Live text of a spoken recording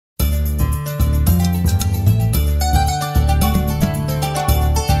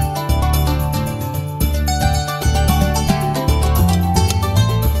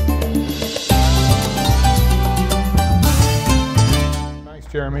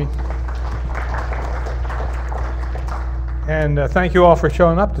me. And thank you all for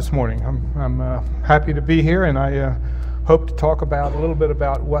showing up this morning. I'm happy to be here, and I hope to talk about a little bit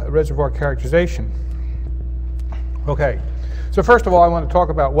about what reservoir characterization. Okay, so first of all, I want to talk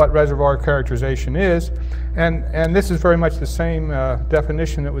about what reservoir characterization is, and this is very much the same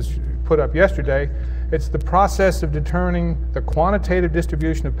definition that was put up yesterday. It's the process of determining the quantitative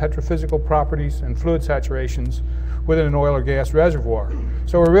distribution of petrophysical properties and fluid saturations within an oil or gas reservoir.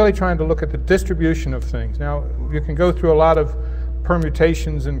 So we're really trying to look at the distribution of things. Now, you can go through a lot of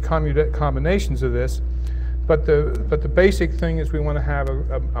permutations and combinations of this, but the basic thing is we want to have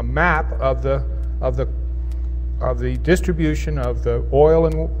a map of the distribution of the oil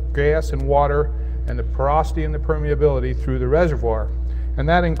and gas and water and the porosity and the permeability through the reservoir. And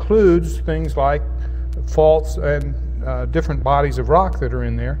that includes things like faults and different bodies of rock that are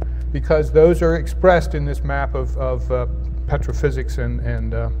in there, because those are expressed in this map of petrophysics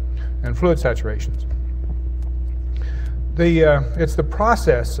and fluid saturations. It's the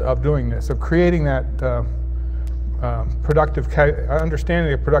process of doing this, of creating that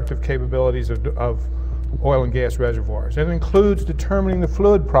understanding the productive capabilities of oil and gas reservoirs. It includes determining the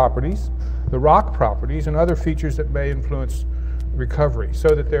fluid properties, the rock properties, and other features that may influence recovery, so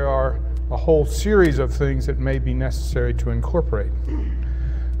that there are a whole series of things that may be necessary to incorporate.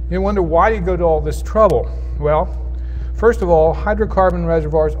 You wonder, why do you go to all this trouble? Well, first of all, hydrocarbon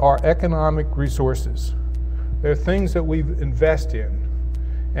reservoirs are economic resources. They're things that we invest in.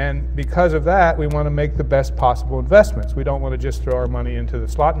 And because of that, we want to make the best possible investments. We don't want to just throw our money into the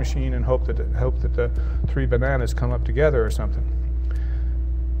slot machine and hope that the three bananas come up together or something.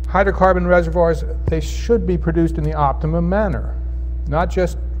 Hydrocarbon reservoirs, they should be produced in the optimum manner, not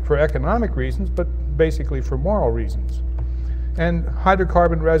just for economic reasons, but basically for moral reasons. And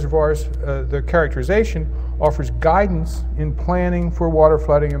hydrocarbon reservoirs, the characterization offers guidance in planning for water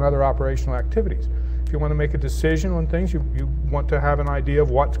flooding and other operational activities. If you want to make a decision on things, you want to have an idea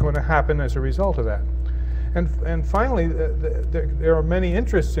of what's going to happen as a result of that. And finally, there are many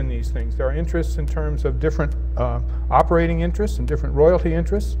interests in these things. There are interests in terms of different operating interests and different royalty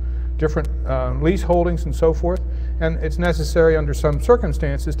interests, different lease holdings and so forth. And it's necessary under some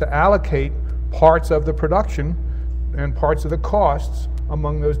circumstances to allocate parts of the production and parts of the costs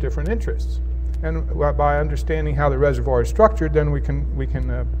among those different interests. And by understanding how the reservoir is structured, then we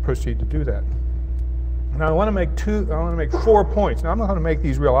can proceed to do that. Now I want to make 4 points. Now I'm not going to make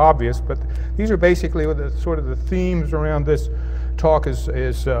these real obvious, but these are basically what the sort of the themes around this talk is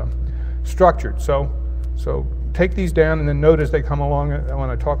structured. So take these down and then note as they come along when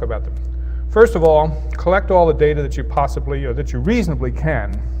I talk about them. First of all, collect all the data that you possibly, or that you reasonably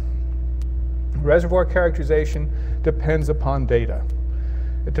can. Reservoir characterization depends upon data.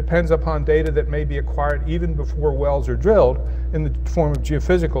 It depends upon data that may be acquired even before wells are drilled in the form of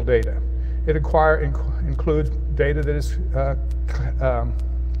geophysical data. It includes data that is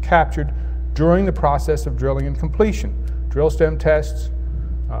captured during the process of drilling and completion. Drill stem tests,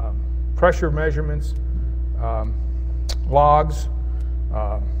 pressure measurements, logs,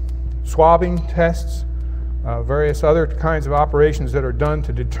 swabbing tests, various other kinds of operations that are done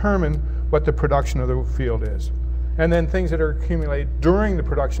to determine what the production of the field is. And then things that are accumulated during the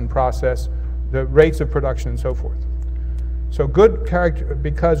production process, the rates of production and so forth. So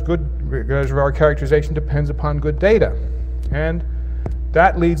because good reservoir characterization depends upon good data. And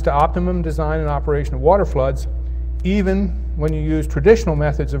that leads to optimum design and operation of water floods, even when you use traditional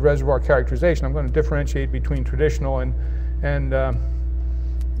methods of reservoir characterization. I'm going to differentiate between traditional and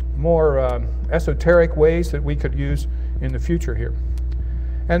more esoteric ways that we could use in the future here.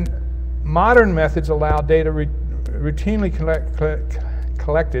 And modern methods allow data routinely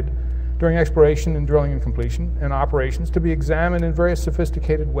collected during exploration and drilling and completion and operations to be examined in various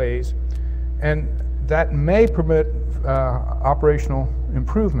sophisticated ways, and that may permit operational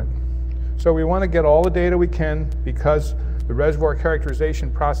improvement. So we want to get all the data we can, because the reservoir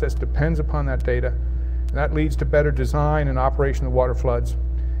characterization process depends upon that data, and that leads to better design and operation of water floods.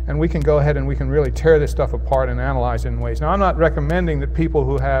 And we can go ahead and we can really tear this stuff apart and analyze it in ways. Now, I'm not recommending that people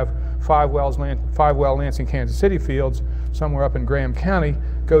who have 5 well Lansing, Kansas City fields somewhere up in Graham County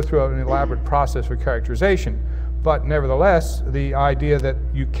go through an elaborate process for characterization. But nevertheless, the idea that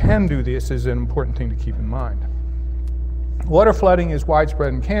you can do this is an important thing to keep in mind. Water flooding is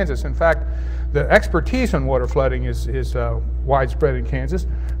widespread in Kansas. In fact, the expertise on water flooding is widespread in Kansas.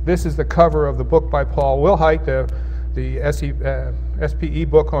 This is the cover of the book by Paul Wilhite, the SPE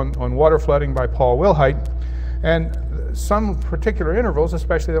book on water flooding by Paul Wilhite. And some particular intervals,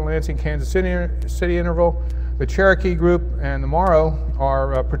 especially the Lansing, Kansas City interval, the Cherokee group, and the Morrow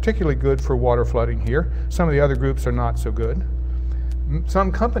are particularly good for water flooding here. Some of the other groups are not so good.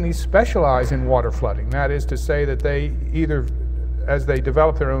 Some companies specialize in water flooding. That is to say that they either, as they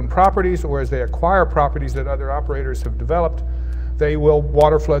develop their own properties or as they acquire properties that other operators have developed, they will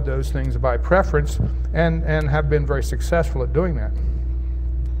water flood those things by preference and have been very successful at doing that.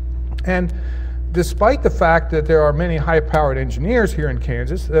 And despite the fact that there are many high-powered engineers here in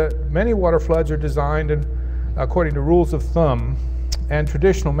Kansas, many water floods are designed according to rules of thumb and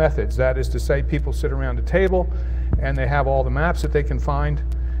traditional methods. That is to say, people sit around a table and they have all the maps that they can find,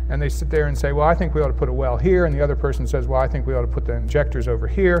 and they sit there and say, well, I think we ought to put a well here, and the other person says, well, I think we ought to put the injectors over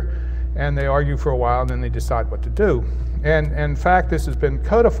here, and they argue for a while and then they decide what to do. And in fact, this has been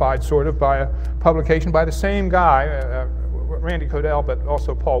codified sort of by a publication by the same guy, Randy Codell, but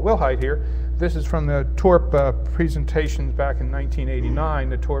also Paul Wilhite here. This is from the TORP presentations back in 1989,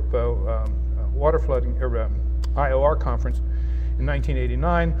 the TORP water flooding, IOR conference in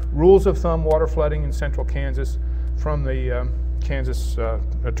 1989, rules of thumb water flooding in central Kansas from the Kansas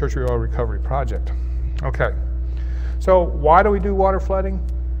Tertiary Oil Recovery Project. Okay, so why do we do water flooding?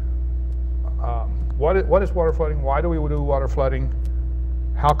 What is water flooding? Why do we do water flooding?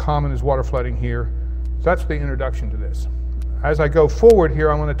 How common is water flooding here? So that's the introduction to this. As I go forward here,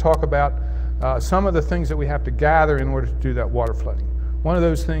 I want to talk about some of the things that we have to gather in order to do that water flooding. One of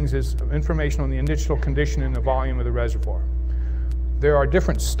those things is information on the initial condition and the volume of the reservoir. There are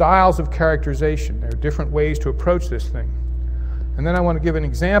different styles of characterization. There are different ways to approach this thing. And then I want to give an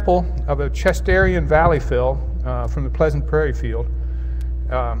example of a Chesterian valley fill from the Pleasant Prairie field,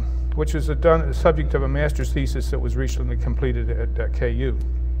 which is a subject of a master's thesis that was recently completed at KU,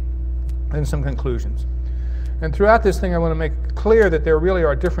 and some conclusions. And throughout this thing, I want to make clear that there really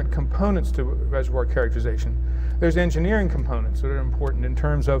are different components to reservoir characterization. There's engineering components that are important in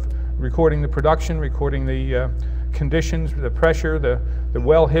terms of recording the production, recording the conditions, the pressure, the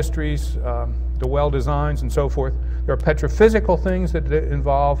well histories, the well designs, and so forth. There are petrophysical things that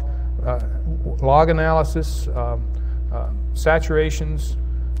involve log analysis, saturations,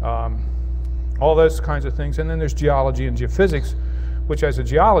 all those kinds of things. And then there's geology and geophysics, which as a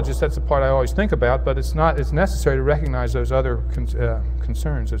geologist, that's the part I always think about, but it's necessary to recognize those other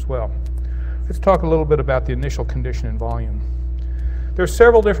concerns as well. Let's talk a little bit about the initial condition and volume. There are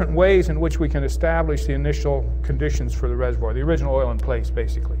several different ways in which we can establish the initial conditions for the reservoir, the original oil in place,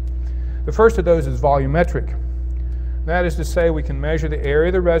 basically. The first of those is volumetric. That is to say, we can measure the area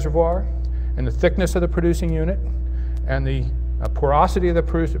of the reservoir and the thickness of the producing unit and the porosity of the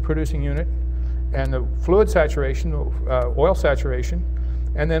producing unit and the fluid saturation, oil saturation,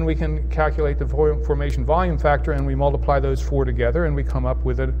 and then we can calculate the formation volume factor, and we multiply those four together and we come up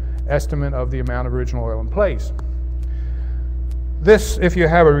with an estimate of the amount of original oil in place. This, if you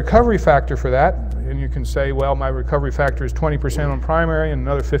have a recovery factor for that, and you can say, well, my recovery factor is 20% on primary and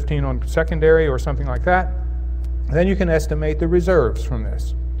another 15 on secondary or something like that, then you can estimate the reserves from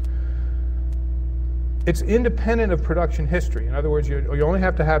this. It's independent of production history. In other words, you only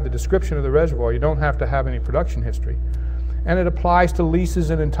have to have the description of the reservoir. You don't have to have any production history. And it applies to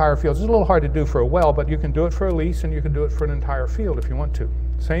leases and entire fields. It's a little hard to do for a well, but you can do it for a lease and you can do it for an entire field if you want to.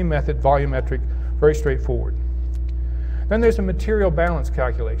 Same method, volumetric, very straightforward. Then there's a material balance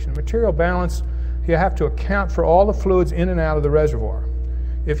calculation. Material balance, you have to account for all the fluids in and out of the reservoir.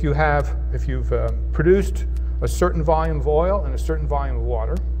 If you've produced a certain volume of oil and a certain volume of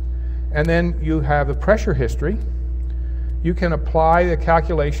water, and then you have the pressure history, you can apply the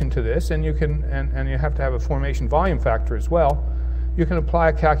calculation to this, and you can, and you have to have a formation volume factor as well. You can apply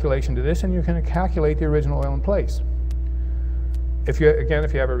a calculation to this, and you can calculate the original oil in place. If you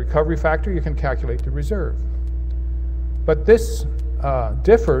have a recovery factor, you can calculate the reserve. But this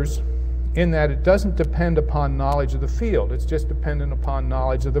differs in that it doesn't depend upon knowledge of the field. It's just dependent upon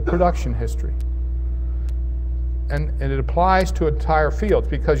knowledge of the production history. And it applies to entire fields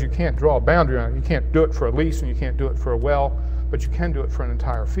because you can't draw a boundary on it. You can't do it for a lease and you can't do it for a well, but you can do it for an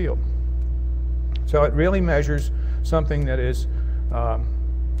entire field. So it really measures something that is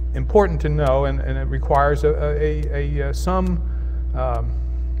important to know, and it requires some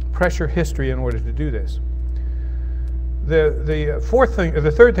pressure history in order to do this.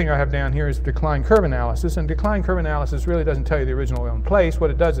 The third thing I have down here is decline curve analysis, and decline curve analysis really doesn't tell you the original oil in place. What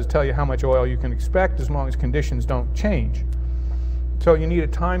it does is tell you how much oil you can expect as long as conditions don't change. So you need a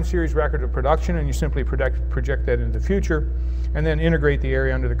time series record of production, and you simply project that into the future, and then integrate the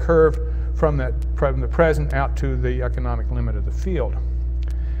area under the curve from the present out to the economic limit of the field.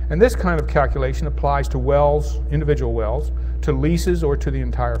 And this kind of calculation applies to wells, individual wells, to leases, or to the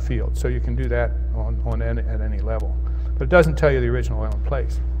entire field. So you can do that at any level. But it doesn't tell you the original oil in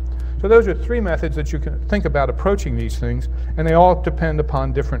place. So those are three methods that you can think about approaching these things, and they all depend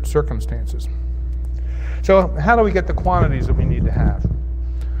upon different circumstances. So how do we get the quantities that we need to have?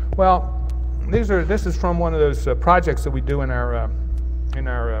 Well, this is from one of those projects that we do in our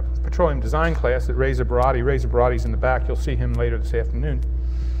petroleum design class at Reza Barati. Reza Barati's in the back. You'll see him later this afternoon.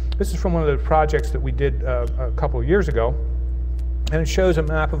 This is from one of the projects that we did a couple of years ago, and it shows a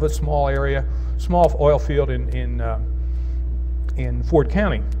map of a small area, small oil field in Ford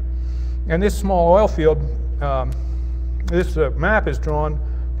County. And this small oil field, this map is drawn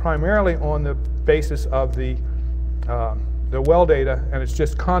primarily on the basis of the well data, and it's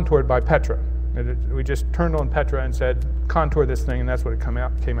just contoured by Petra. We just turned on Petra and said, contour this thing, and that's what it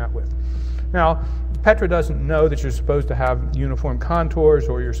came out with. Now, Petra doesn't know that you're supposed to have uniform contours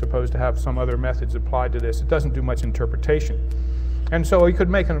or you're supposed to have some other methods applied to this. It doesn't do much interpretation. And so we could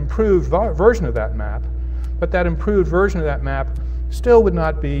make an improved version of that map, but that improved version of that map still would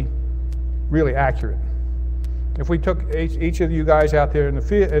not be really accurate. If we took each of you guys out there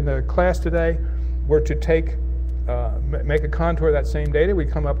in the class today were to make a contour of that same data,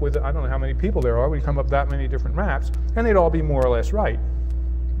 we'd come up with, I don't know how many people there are, we'd come up with that many different maps, and they'd all be more or less right.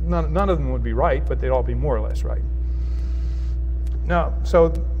 None of them would be right, but they'd all be more or less right. Now,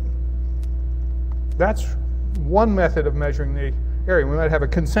 so that's one method of measuring the area. We might have a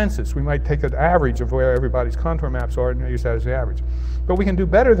consensus. We might take an average of where everybody's contour maps are and use that as the average. But we can do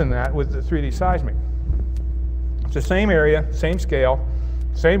better than that with the 3D seismic. It's the same area, same scale,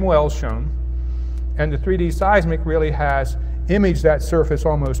 same wells shown, and the 3D seismic really has imaged that surface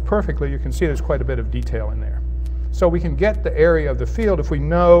almost perfectly. You can see there's quite a bit of detail in there. So we can get the area of the field if we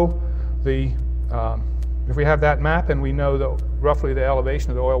know if we have that map and we know roughly the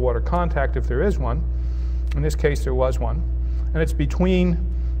elevation of the oil-water contact, if there is one. In this case, there was one. And it's between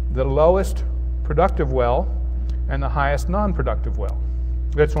the lowest productive well and the highest non-productive well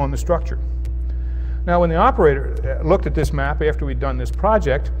that's on the structure. Now, when the operator looked at this map after we'd done this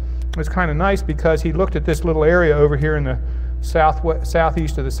project, it was kind of nice because he looked at this little area over here in the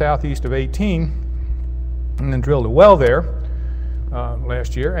southeast of 18 and then drilled a well there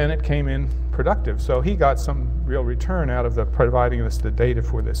last year, and it came in productive. So he got some real return out of providing us the data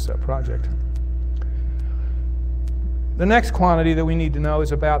for this project. The next quantity that we need to know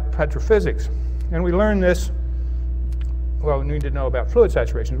is about petrophysics. And we learned this, well, we need to know about fluid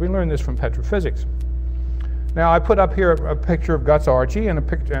saturations. We learned this from petrophysics. Now, I put up here a picture of Guts-Archie and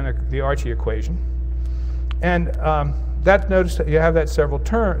the Archie equation. And notice that you have that several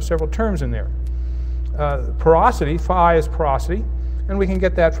terms in there. Porosity, phi is porosity, and we can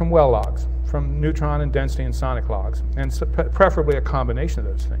get that from well logs, from neutron and density and sonic logs, and preferably a combination of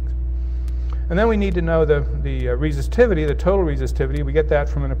those things. And then we need to know the resistivity, the total resistivity. We get that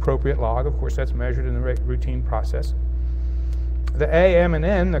from an appropriate log. Of course, that's measured in the routine process. The A, M, and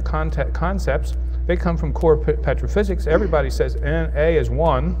N, the concepts, they come from core petrophysics. Everybody says A is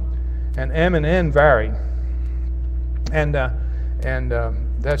 1, and M and N vary. And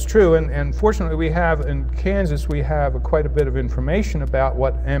that's true. And fortunately, we have in Kansas, we have quite a bit of information about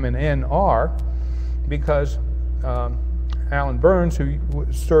what M and N are, because Alan Burns, who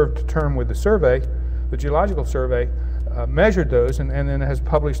served a term with the survey, the geological survey, measured those and then has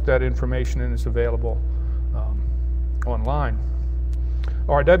published that information, and it's available online.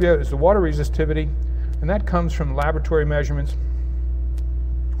 RW is the water resistivity, and that comes from laboratory measurements,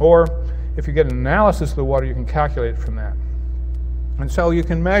 or if you get an analysis of the water, you can calculate it from that. And so you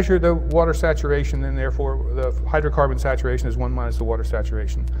can measure the water saturation, and therefore the hydrocarbon saturation is 1 minus the water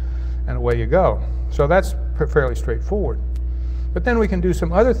saturation, and away you go. So that's fairly straightforward. But then we can do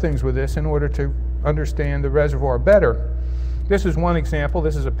some other things with this in order to understand the reservoir better. This is one example.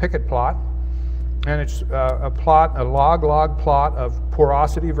 This is a Pickett plot, and it's a log-log plot of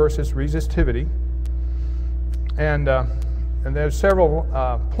porosity versus resistivity. And there's several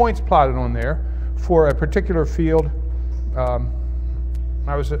points plotted on there for a particular field.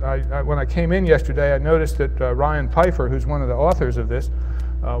 When I came in yesterday, I noticed that Ryan Pfeiffer, who's one of the authors of this,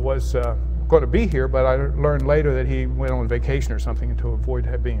 was going to be here, but I learned later that he went on vacation or something to avoid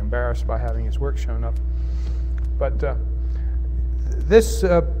being embarrassed by having his work shown up. But this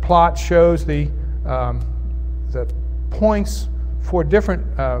plot shows the points for different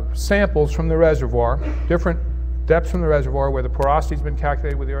samples from the reservoir, different depths from the reservoir where the porosity has been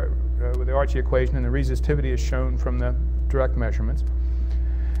calculated with the Archie equation, and the resistivity is shown from the direct measurements.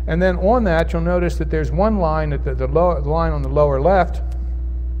 And then on that, you'll notice that there's one line, the line on the lower left.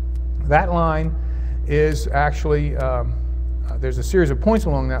 That line is actually, there's a series of points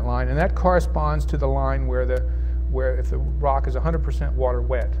along that line, and that corresponds to the line where if the rock is 100% water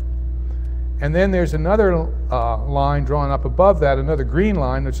wet. And then there's another line drawn up above that, another green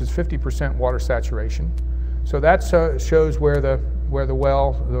line, which is 50% water saturation. So that shows where the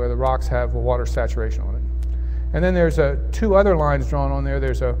rocks have water saturation on it. And then there's two other lines drawn on there.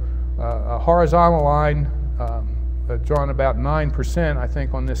 There's a horizontal line drawn about 9%, I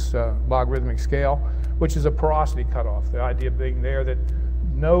think, on this logarithmic scale, which is a porosity cutoff. The idea being there that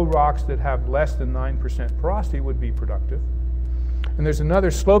no rocks that have less than 9% porosity would be productive. And there's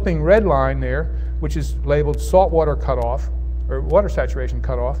another sloping red line there, which is labeled saltwater cutoff, or water saturation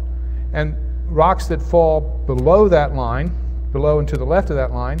cutoff. And rocks that fall below that line, below and to the left of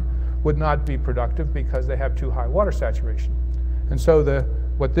that line, would not be productive because they have too high water saturation. And so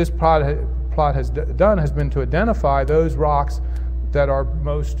what this plot has done has been to identify those rocks that are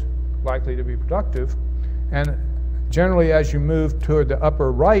most likely to be productive. And generally, as you move toward the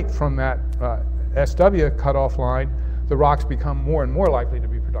upper right from that SW cutoff line, the rocks become more and more likely to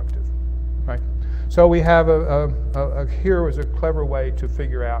be productive, right? So we have here was a clever way to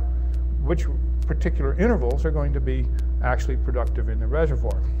figure out which particular intervals are going to be actually productive in the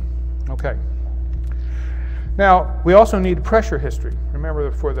reservoir. Okay. Now, we also need pressure history.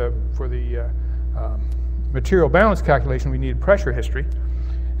 Remember, for the material balance calculation, we need pressure history.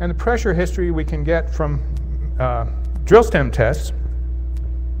 And the pressure history we can get from drill stem tests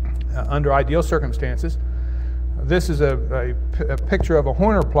under ideal circumstances. This is a picture of a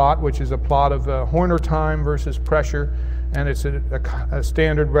Horner plot, which is a plot of Horner time versus pressure, and it's a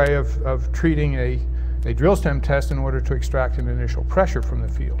standard way of treating a drill stem test in order to extract an initial pressure from the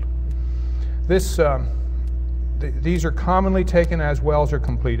field. These are commonly taken as wells are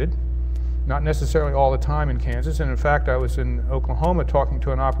completed, not necessarily all the time in Kansas. And in fact, I was in Oklahoma talking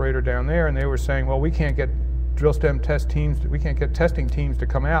to an operator down there, and they were saying, well, we can't get drill stem test teams, we can't get testing teams to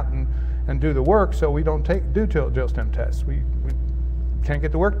come out and do the work, so we don't do drill stem tests. We can't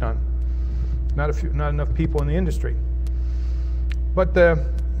get the work done. Not enough people in the industry. But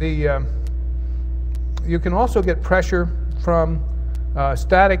you can also get pressure from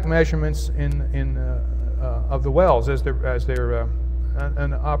static measurements of the wells if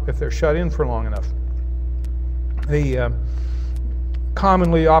they're shut in for long enough.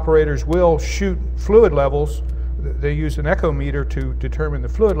 Commonly, operators will shoot fluid levels. They use an echometer to determine the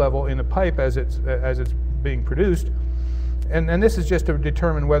fluid level in the pipe as it's being produced. And this is just to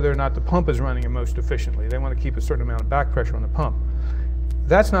determine whether or not the pump is running most efficiently. They want to keep a certain amount of back pressure on the pump.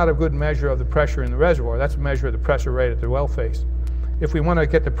 That's not a good measure of the pressure in the reservoir. That's a measure of the pressure rate at the well face. If we want to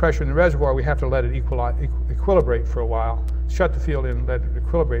get the pressure in the reservoir, we have to let it equilibrate for a while, shut the field in and let it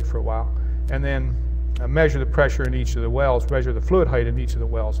equilibrate for a while, and then measure the pressure in each of the wells, measure the fluid height in each of the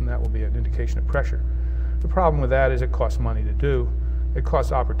wells, and that will be an indication of pressure. The problem with that is it costs money to do. It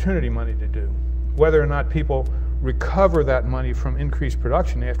costs opportunity money to do. Whether or not people recover that money from increased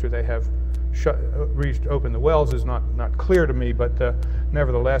production after they have opened the wells is not clear to me, but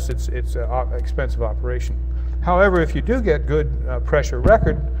nevertheless, it's an expensive operation. However, if you do get good pressure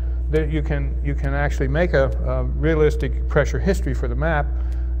record, that you can actually make a realistic pressure history for the map,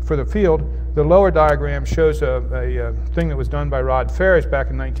 for the field. The lower diagram shows a thing that was done by Rod Ferris back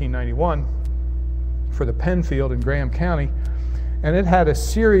in 1991 for the Penn field in Graham County, and it had a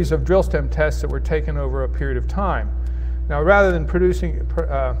series of drill stem tests that were taken over a period of time. Now, rather than producing,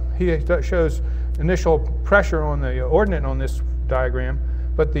 he shows initial pressure on the ordinate on this diagram,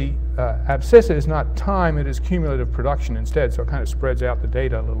 but the abscissa is not time, it is cumulative production instead, so it kind of spreads out the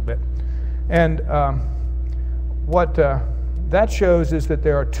data a little bit. And what that shows is that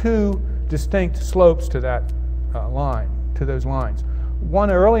there are two distinct slopes to that to those lines.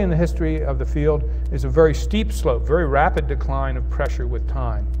 One early in the history of the field is a very steep slope, very rapid decline of pressure with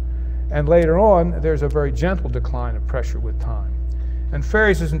time. And later on, there's a very gentle decline of pressure with time. And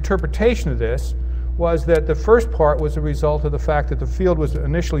Ferries's interpretation of this was that the first part was a result of the fact that the field was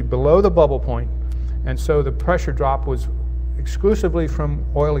initially below the bubble point, and so the pressure drop was exclusively from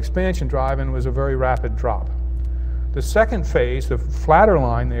oil expansion drive and was a very rapid drop. The second phase, the flatter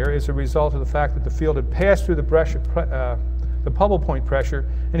line there, is a result of the fact that the field had passed through the bubble point pressure,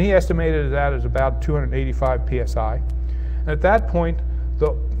 and he estimated that as about 285 psi. And at that point,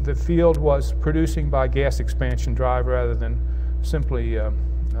 the field was producing by gas expansion drive rather than simply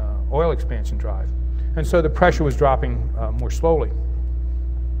oil expansion drive. And so the pressure was dropping more slowly.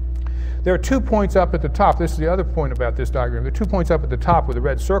 There are 2 points up at the top. This is the other point about this diagram. There are 2 points up at the top with a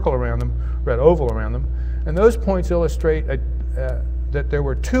red circle around them, red oval around them. And those points illustrate that there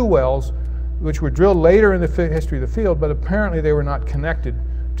were 2 wells which were drilled later in the history of the field, but apparently they were not connected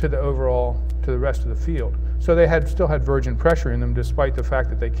to the rest of the field. So they still had virgin pressure in them, despite the fact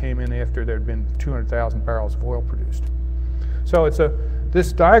that they came in after there had been 200,000 barrels of oil produced. So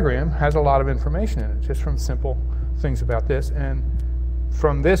this diagram has a lot of information in it, just from simple things about this. And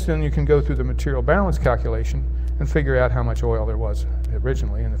from this, then you can go through the material balance calculation and figure out how much oil there was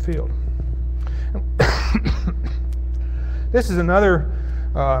originally in the field. This is another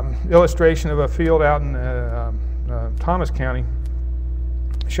illustration of a field out in Thomas County,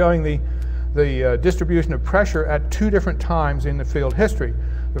 showing the distribution of pressure at two different times in the field history.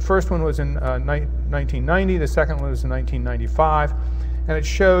 The first one was in 1990, the second one was in 1995, and it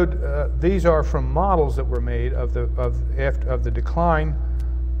showed, these are from models that were made of the decline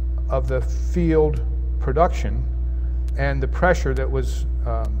of the field production and the pressure that was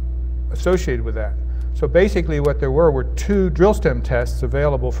associated with that. So basically what there were two drill stem tests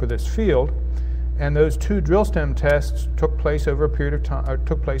available for this field, and those two drill stem tests took place over a period of time, or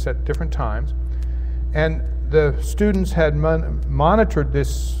took place at different times, and the students had monitored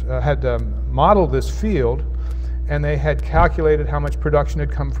this, modeled this field, and they had calculated how much production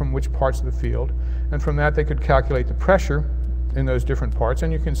had come from which parts of the field, and from that they could calculate the pressure in those different parts,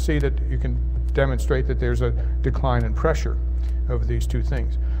 and you can see that you can demonstrate that there's a decline in pressure over these two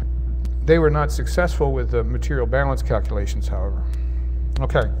things. They were not successful with the material balance calculations, however.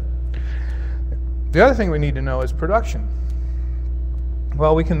 Okay. The other thing we need to know is production.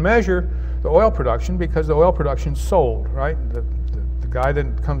 Well, we can measure the oil production because the oil production is sold, right? The guy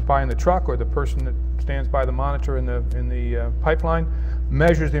that comes by in the truck or the person that stands by the monitor in the pipeline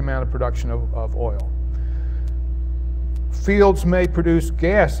measures the amount of production of oil. Fields may produce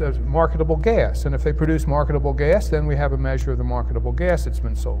gas, as marketable gas, and if they produce marketable gas, then we have a measure of the marketable gas that's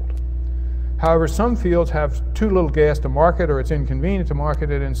been sold. However, some fields have too little gas to market, or it's inconvenient to market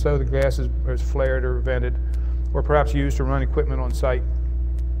it, and so the gas is flared or vented, or perhaps used to run equipment on site.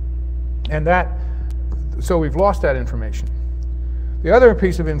 And so we've lost that information. The other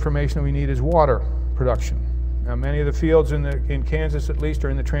piece of information we need is water production. Now, many of the fields in Kansas, at least,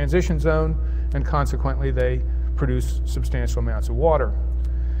 are in the transition zone, and consequently they produce substantial amounts of water.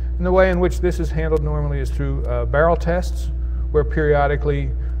 And the way in which this is handled normally is through barrel tests, where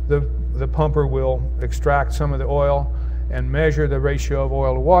periodically the pumper will extract some of the oil and measure the ratio of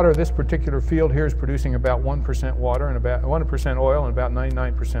oil to water. This particular field here is producing about 1% water and about 1% oil and about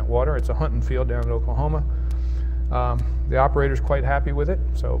 99% water. It's a hunting field down in Oklahoma. The operator's quite happy with it,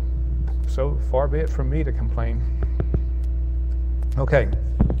 so far be it from me to complain. Okay.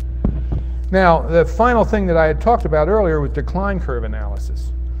 Now, the final thing that I had talked about earlier was decline curve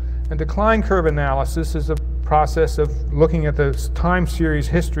analysis. And decline curve analysis is a process of looking at the time series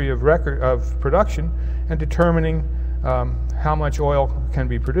history of production and determining how much oil can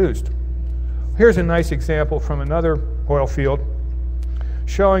be produced. Here's a nice example from another oil field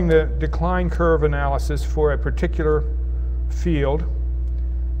showing the decline curve analysis for a particular field,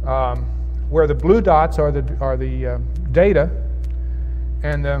 where the blue dots are the data,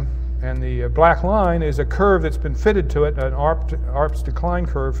 and the black line is a curve that's been fitted to it, an ARPS decline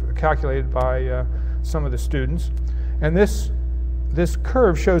curve calculated by some of the students. And this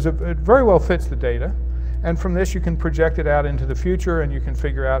curve shows it very well fits the data. And from this you can project it out into the future, and you can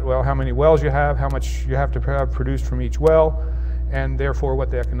figure out, well, how many wells you have, how much you have to have produced from each well, and therefore what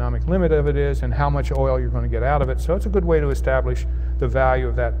the economic limit of it is, and how much oil you're going to get out of it. So it's a good way to establish the value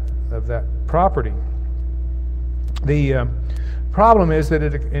of that property. The problem is that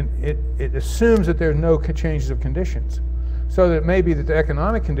it assumes that there are no changes of conditions. So that it may be that the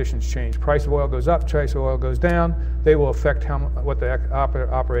economic conditions change. Price of oil goes up, price of oil goes down. They will affect what the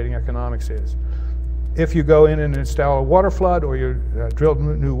operating economics is. If you go in and install a water flood, or you drill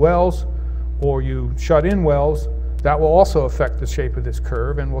new wells, or you shut in wells, that will also affect the shape of this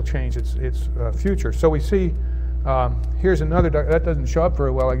curve and will change its future. So we see, here's another, that doesn't show up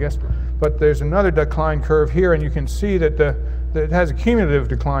very well, I guess, but there's another decline curve here, and you can see that it has a cumulative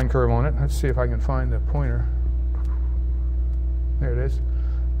decline curve on it. Let's see if I can find the pointer. There it is.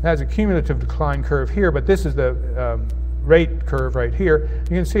 It has a cumulative decline curve here, but this is the rate curve right here.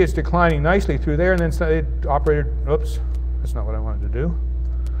 You can see it's declining nicely through there, and then operator, oops, that's not what I wanted to do.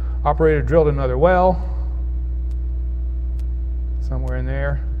 Operator drilled another well somewhere in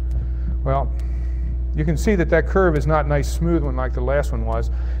there. Well, you can see that curve is not nice smooth one like the last one was,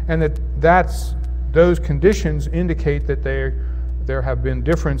 and those conditions indicate that there have been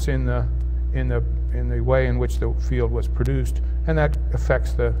difference in the way in which the field was produced, and that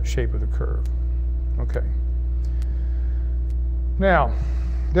affects the shape of the curve. Okay. Now,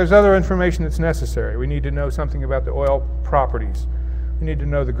 there's other information that's necessary. We need to know something about the oil properties. We need to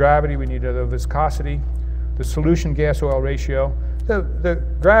know the gravity, we need to know the viscosity, the solution gas-oil ratio. The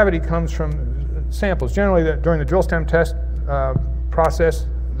gravity comes from samples. Generally, during the drill stem test process,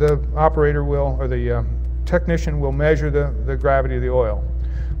 the operator will, or the technician will measure the gravity of the oil.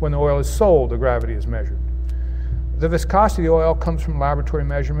 When the oil is sold, the gravity is measured. The viscosity of the oil comes from laboratory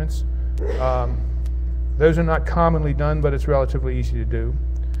measurements. Those are not commonly done, but it's relatively easy to do.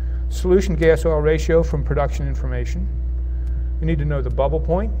 solution gas-oil ratio from production information. We need to know the bubble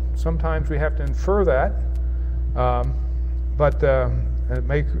point. Sometimes we have to infer that, but it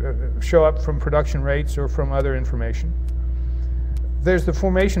may show up from production rates or from other information. There's the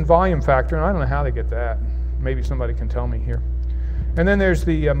formation volume factor, and I don't know how they get that. Maybe somebody can tell me here. And then there's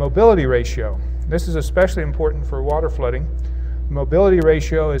the mobility ratio. This is especially important for water flooding. Mobility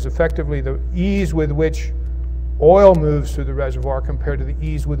ratio is effectively the ease with which oil moves through the reservoir compared to the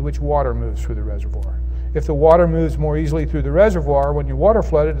ease with which water moves through the reservoir. If the water moves more easily through the reservoir, when you water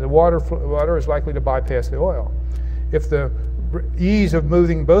flood it, the water is likely to bypass the oil. If the ease of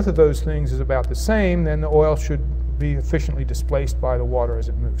moving both of those things is about the same, then the oil should be efficiently displaced by the water as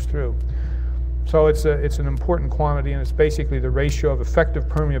it moves through. So it's an important quantity, and it's basically the ratio of effective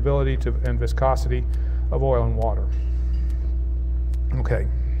permeability and viscosity of oil and water. Okay,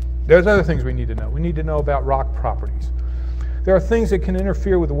 there's other things we need to know. We need to know about rock properties. There are things that can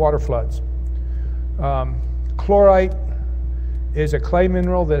interfere with the water floods. Chlorite is a clay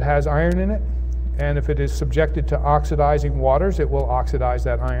mineral that has iron in it, and if it is subjected to oxidizing waters, it will oxidize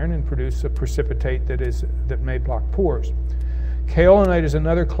that iron and produce a precipitate that may block pores. Kaolinite is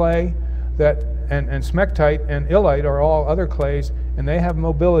another clay and smectite and illite are all other clays, and they have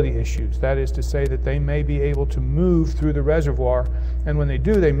mobility issues. That is to say that they may be able to move through the reservoir, and when they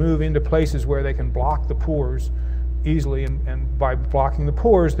do, they move into places where they can block the pores easily, and by blocking the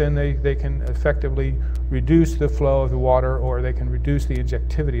pores, then they can effectively reduce the flow of the water, or they can reduce the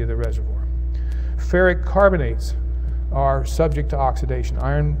injectivity of the reservoir. Ferric carbonates are subject to oxidation.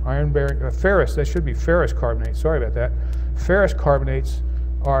 Ferrous, that should be ferrous carbonate, sorry about that. Ferrous carbonates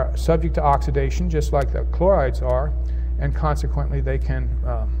are subject to oxidation just like the chlorides are, and consequently they can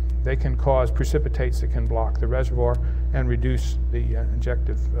cause precipitates that can block the reservoir and reduce the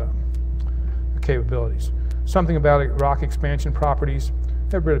injective capabilities. Something about rock expansion properties,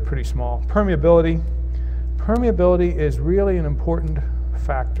 they're pretty small. Permeability. Permeability is really an important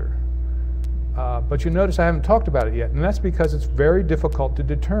factor. But you notice I haven't talked about it yet, and that's because it's very difficult to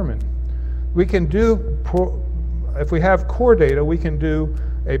determine. We can do, if we have core data, we can do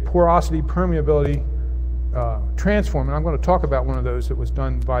a porosity permeability transform, and I'm going to talk about one of those that was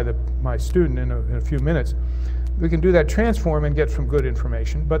done by my student in a few minutes. We can do that transform and get some good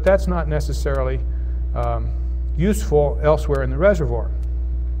information, but that's not necessarily useful elsewhere in the reservoir.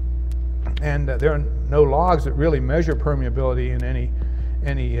 And there are no logs that really measure permeability in any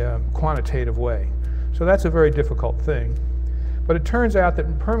quantitative way. So that's a very difficult thing. But it turns out that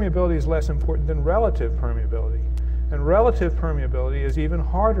permeability is less important than relative permeability. And relative permeability is even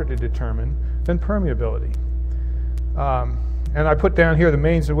harder to determine than permeability. And I put down here the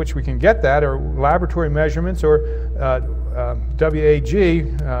means in which we can get that are laboratory measurements or WAG,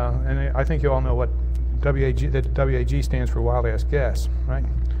 and I think you all know what WAG stands for, wild-ass gas, right?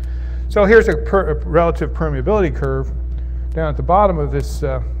 So here's a relative permeability curve down at the bottom of this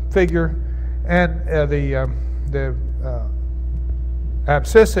figure, and the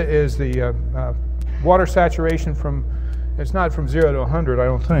abscissa is the water saturation from, it's not from 0 to 100, I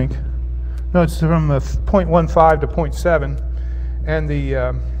don't think. No, it's from 0.15 to 0.7, and the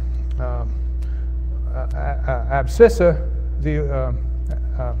abscissa,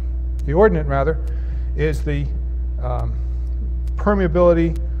 the ordinate rather, is the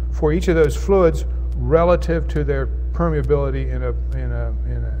permeability for each of those fluids relative to their permeability in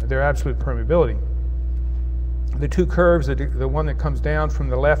their absolute permeability. The two curves, the one that comes down from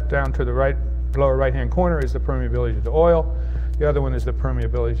the left down to the right, lower right-hand corner is the permeability to oil. The other one is the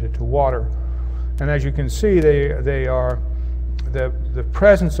permeability to water. And as you can see, they are the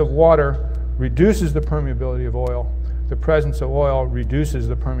presence of water reduces the permeability of oil. The presence of oil reduces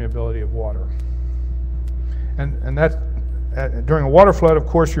the permeability of water. And that's during a water flood, of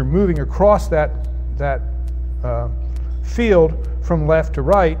course, you're moving across that field from left to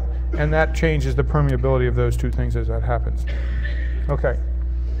right, and that changes the permeability of those two things as that happens. Okay.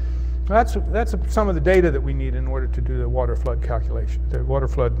 That's some of the data that we need in order to do the water flood calculation, the water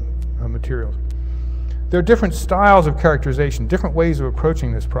flood materials. There are different styles of characterization, different ways of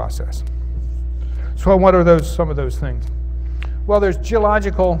approaching this process. So what are some of those things? Well, there's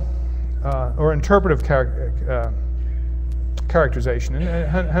geological or interpretive characterization,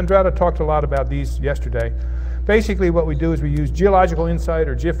 and Hendrada talked a lot about these yesterday. Basically what we do is we use geological insight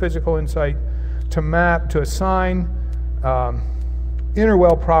or geophysical insight to assign inner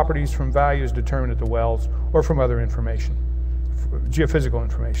well properties from values determined at the wells or from other information, geophysical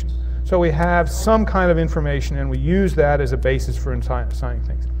information. So we have some kind of information, and we use that as a basis for assigning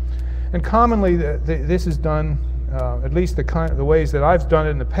things. And commonly this is done, at least the ways that I've done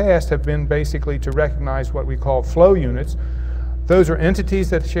it in the past have been basically to recognize what we call flow units. Those are entities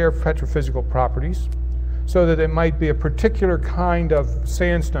that share petrophysical properties, so that it might be a particular kind of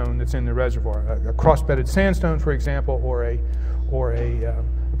sandstone that's in the reservoir, a cross-bedded sandstone, for example, or a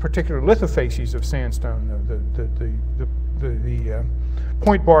particular lithofacies of sandstone, the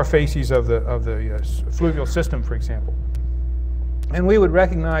point bar facies of the fluvial system, for example. And we would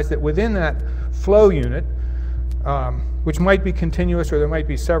recognize that within that flow unit, which might be continuous or there might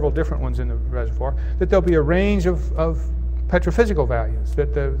be several different ones in the reservoir, that there'll be a range of petrophysical values,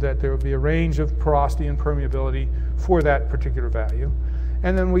 that there will be a range of porosity and permeability for that particular value.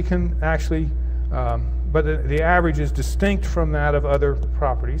 And then we can actually, but the average is distinct from that of other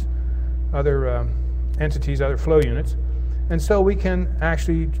properties, other entities, other flow units. And so we can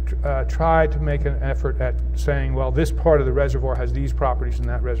actually try to make an effort at saying, well, this part of the reservoir has these properties and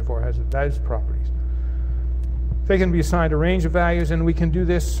that reservoir has those properties. They can be assigned a range of values, and we can do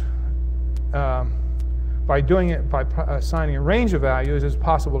this by doing it by assigning a range of values. It's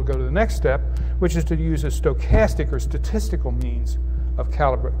possible to go to the next step, which is to use a stochastic or statistical means of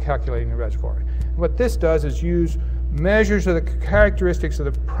calculating the reservoir. And what this does is use measures of the characteristics of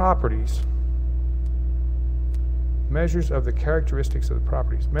the properties, measures of the characteristics of the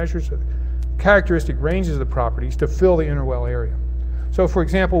properties, measures of characteristic ranges of the properties to fill the inner well area. So, for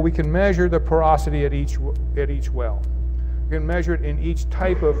example, we can measure the porosity at each well. We can measure it in each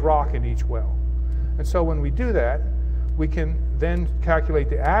type of rock in each well. And so when we do that, we can then calculate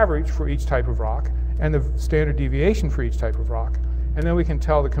the average for each type of rock and the standard deviation for each type of rock. And then we can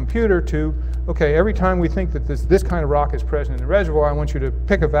tell the computer to, okay, every time we think that this kind of rock is present in the reservoir, I want you to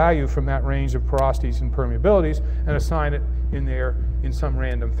pick a value from that range of porosities and permeabilities and assign it in there in some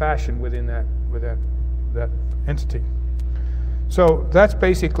random fashion within that entity. So that's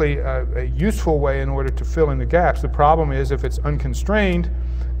basically a useful way in order to fill in the gaps. The problem is if it's unconstrained,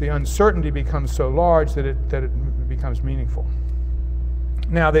 the uncertainty becomes so large that it becomes meaningful.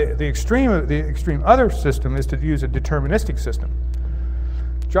 Now, the extreme other system is to use a deterministic system.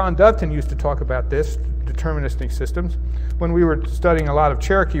 John Doveton used to talk about this, deterministic systems. When we were studying a lot of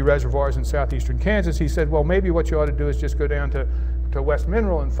Cherokee reservoirs in southeastern Kansas, he said, well, maybe what you ought to do is just go down to West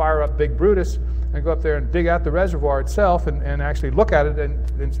Mineral and fire up Big Brutus and go up there and dig out the reservoir itself and actually look at it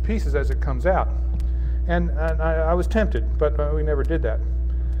in pieces as it comes out. And I was tempted, but we never did that.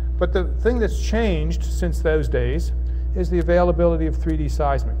 But the thing that's changed since those days is the availability of 3D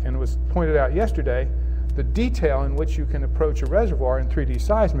seismic. And it was pointed out yesterday, the detail in which you can approach a reservoir in 3D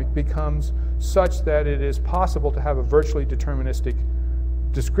seismic becomes such that it is possible to have a virtually deterministic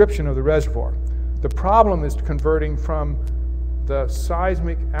description of the reservoir. The problem is converting from the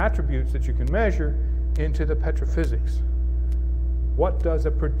seismic attributes that you can measure into the petrophysics. What does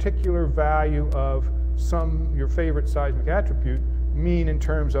a particular value of your favorite seismic attribute mean in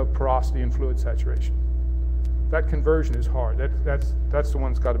terms of porosity and fluid saturation? That conversion is hard. That's the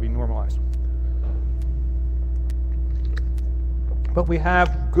one that's got to be normalized. But we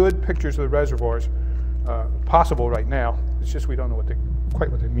have good pictures of the reservoirs possible right now. It's just we don't know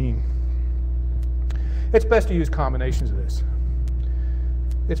quite what they mean. It's best to use combinations of this.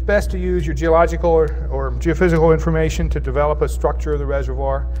 It's best to use your geological or geophysical information to develop a structure of the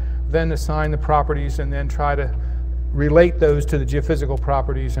reservoir, then assign the properties, and then try to relate those to the geophysical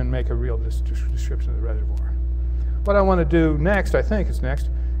properties and make a real description of the reservoir. What I want to do next, I think it's next,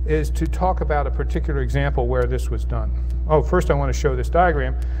 is to talk about a particular example where this was done. Oh, first I want to show this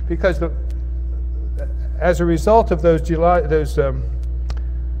diagram because as a result of those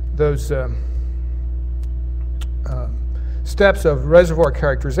steps of reservoir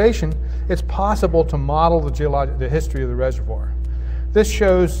characterization, it's possible to model the history of the reservoir. This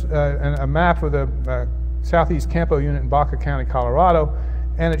shows a map of the Southeast Campo unit in Baca County, Colorado,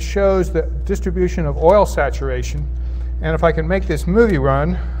 and it shows the distribution of oil saturation. And if I can make this movie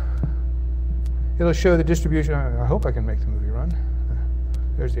run, it'll show the distribution. I hope I can make the movie run.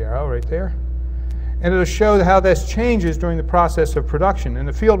 There's the arrow right there. And it'll show how this changes during the process of production. And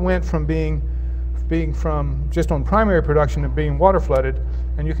the field went from being from just on primary production to being water flooded,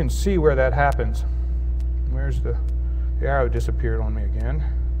 and you can see where that happens. Where's the arrow disappeared on me again.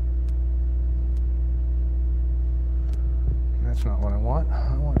 That's not what I want.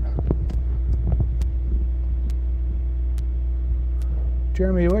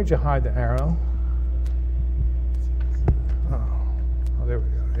 Jeremy, where'd you hide the arrow? Oh, there we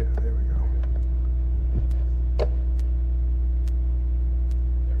go. Yeah, there we go.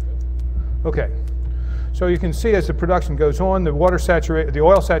 Okay. So you can see as the production goes on, the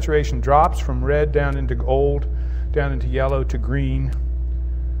oil saturation drops from red down into gold, down into yellow to green.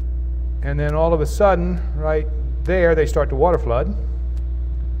 And then all of a sudden, right there, they start to water flood.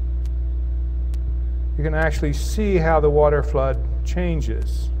 You you can actually see how the water flood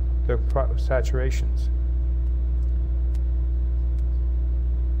changes the saturations.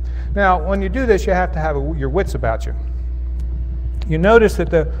 Now, when you do this, you have to have your wits about you. You notice that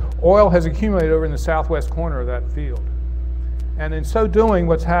the oil has accumulated over in the southwest corner of that field. And in so doing,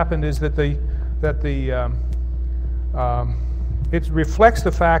 what's happened is that it reflects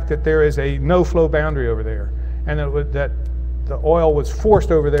the fact that there is a no-flow boundary over there, and that the oil was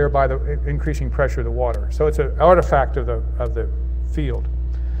forced over there by the increasing pressure of the water. So it's an artifact of the field.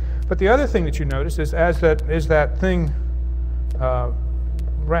 But the other thing that you notice is as that thing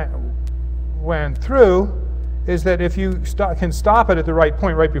ran through, is that if you can stop it at the right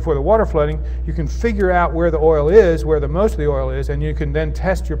point right before the water flooding, you can figure out where the oil is, where the most of the oil is, and you can then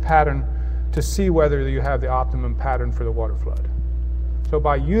test your pattern to see whether you have the optimum pattern for the water flood. So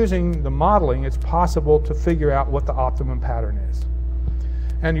by using the modeling, it's possible to figure out what the optimum pattern is.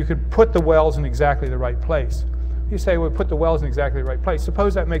 And you could put the wells in exactly the right place. You say, well, put the wells in exactly the right place.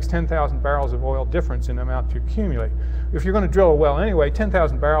 Suppose that makes 10,000 barrels of oil difference in the amount you accumulate. If you're going to drill a well anyway,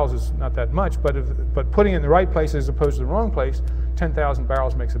 10,000 barrels is not that much, but putting it in the right place as opposed to the wrong place, 10,000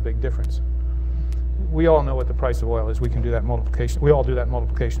 barrels makes a big difference. We all know what the price of oil is. We can do that multiplication. We all do that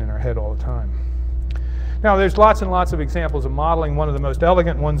multiplication in our head all the time. Now, there's lots and lots of examples of modeling. One of the most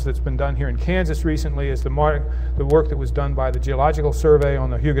elegant ones that's been done here in Kansas recently is the work that was done by the Geological Survey on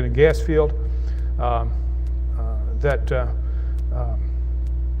the Hugoton gas field,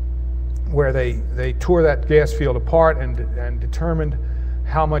 where they tore that gas field apart and determined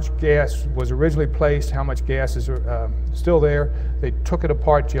how much gas was originally placed, how much gas is still there. They took it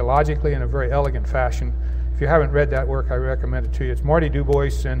apart geologically in a very elegant fashion. If you haven't read that work, I recommend it to you. It's Marty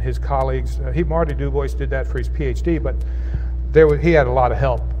Dubois and his colleagues. Marty Dubois did that for his PhD, but he had a lot of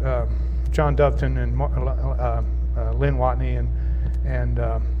help. John Doveton and Lynn Watney and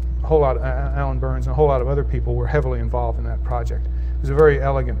a whole lot of Alan Burns and a whole lot of other people were heavily involved in that project. It was a very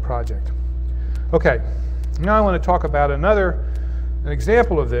elegant project. Okay, now I want to talk about an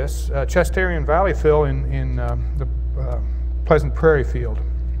example of this, Chesterian Valley fill in the Pleasant Prairie field.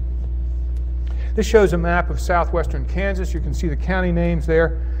 This shows a map of southwestern Kansas. You can see the county names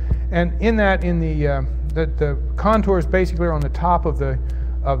there, and in that, the contours basically are on the top of the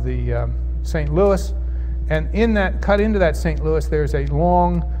St. Louis, and in that, cut into that St. Louis, there's a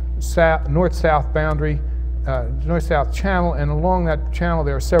long north-south boundary, north-south channel, and along that channel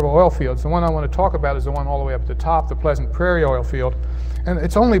there are several oil fields. The one I want to talk about is the one all the way up at the top, the Pleasant Prairie oil field, and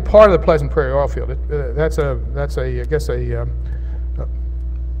it's only part of the Pleasant Prairie oil field. That's I guess a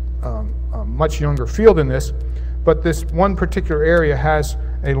much younger field than this, but this one particular area has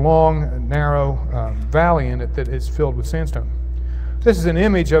a long, narrow valley in it that is filled with sandstone. This is an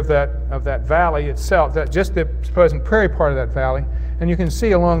image of that valley itself, just the Pleasant Prairie part of that valley, and you can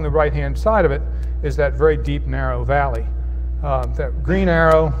see along the right-hand side of it is that very deep, narrow valley. That green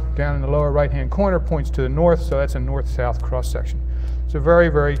arrow down in the lower right-hand corner points to the north, so that's a north-south cross-section. It's a very,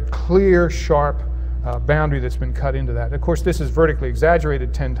 very clear, sharp boundary that's been cut into that. Of course, this is vertically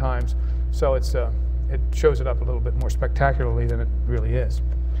exaggerated 10 times, so it shows it up a little bit more spectacularly than it really is.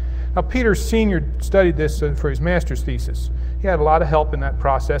 Now, Peter Sr. studied this for his master's thesis. He had a lot of help in that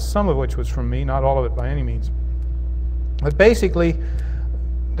process, some of which was from me, not all of it by any means. But basically,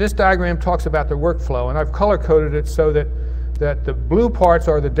 this diagram talks about the workflow, and I've color-coded it so that the blue parts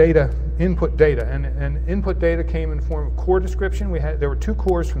are the data, input data, and input data came in the form of core description. There were 2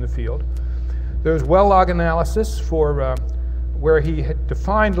 cores from the field. There was well log analysis for where he had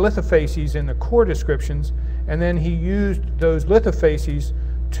defined lithofacies in the core descriptions, and then he used those lithofacies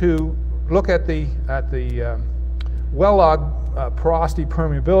to look at the well log porosity,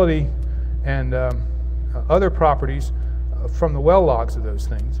 permeability, and other properties from the well logs of those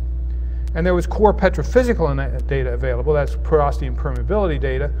things. And there was core petrophysical data available, that's porosity and permeability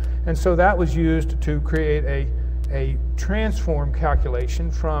data, and so that was used to create a transform calculation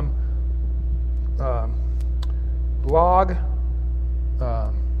from log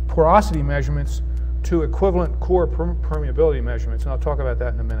porosity measurements to equivalent core permeability measurements, and I'll talk about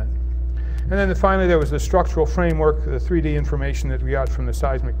that in a minute. And then finally there was the structural framework, the 3D information that we got from the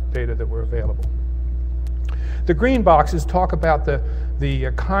seismic data that were available. The green boxes talk about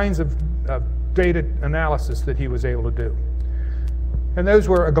the kinds of data analysis that he was able to do. And those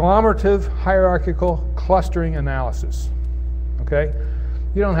were agglomerative, hierarchical, clustering analysis. Okay?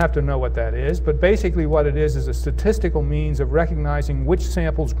 You don't have to know what that is, but basically what it is a statistical means of recognizing which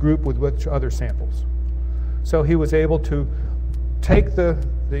samples group with which other samples. So he was able to take the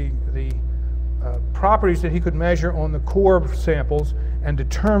properties that he could measure on the core samples and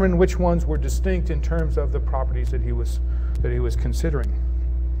determine which ones were distinct in terms of the properties that he was considering.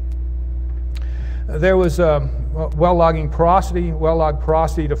 There was well-logged porosity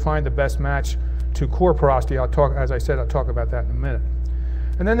to find the best match to core porosity. As I said, I'll talk about that in a minute.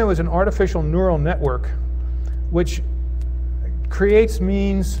 And then there was an artificial neural network, which creates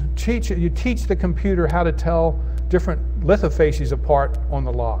means, you teach the computer how to tell different lithofacies apart on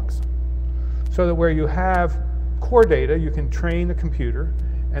the logs. So that where you have core data, you can train the computer,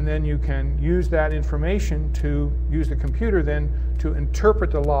 and then you can use that information to use the computer then to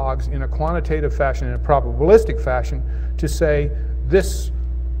interpret the logs in a quantitative fashion, in a probabilistic fashion, to say this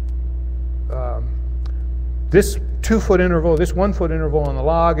 2-foot interval, this 1-foot interval on the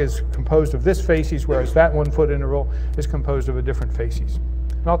log is composed of this facies, whereas that 1-foot interval is composed of a different facies.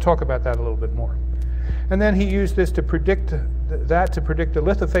 And I'll talk about that a little bit more. And then he used this to predict the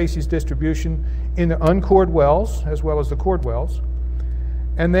lithofacies distribution in the uncored wells as well as the cored wells.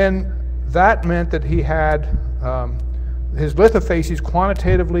 And then that meant that he had his lithofacies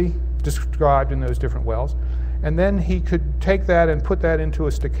quantitatively described in those different wells. And then he could take that and put that into a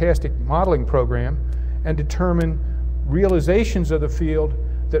stochastic modeling program and determine realizations of the field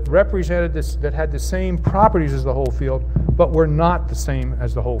that represented this, that had the same properties as the whole field, but were not the same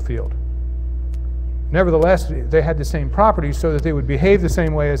as the whole field. Nevertheless, they had the same properties so that they would behave the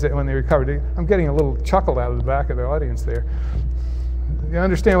same way as when they recovered. I'm getting a little chuckle out of the back of the audience there. You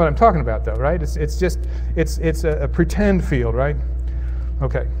understand what I'm talking about, though, right? It's a pretend field, right?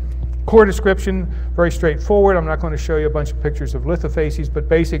 Okay. Core description, very straightforward. I'm not going to show you a bunch of pictures of lithofacies, but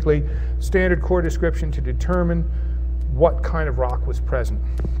basically standard core description to determine what kind of rock was present.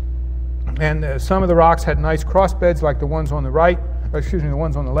 And some of the rocks had nice cross beds like the ones on the right, the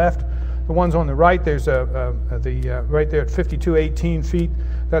ones on the left. The ones on the right, there's right there at 5218 feet,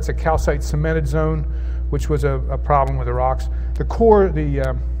 that's a calcite cemented zone, which was a problem with the rocks. The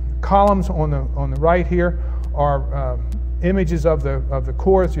columns on the right here are images of the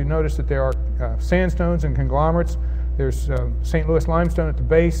cores. You notice that there are sandstones and conglomerates. There's St. Louis limestone at the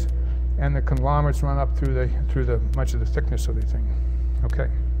base, and the conglomerates run up through much of the thickness of the thing. Okay.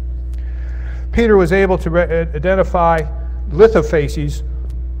 Peter was able to identify lithofacies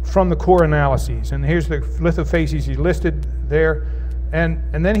from the core analyses, and here's the lithofacies he listed there, and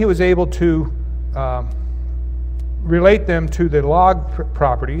then he was able to relate them to the log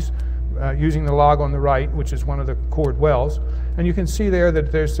properties using the log on the right, which is one of the cored wells. And you can see there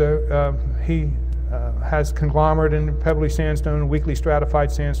that there's he has conglomerate and pebbly sandstone, weakly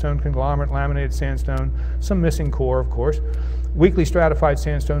stratified sandstone, conglomerate, laminated sandstone, some missing core, of course, weakly stratified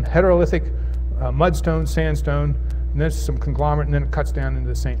sandstone, heterolithic mudstone, sandstone, and there's some conglomerate, and then it cuts down into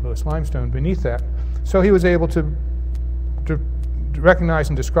the St. Louis limestone beneath that. So he was able to recognize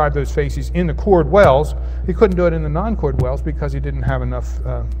and describe those facies in the cored wells. He couldn't do it in the non-cored wells because he didn't have enough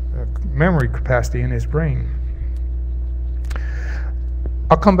memory capacity in his brain.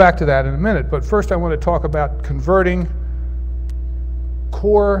 I'll come back to that in a minute, but first I want to talk about converting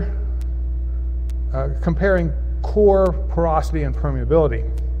core, comparing core porosity and permeability.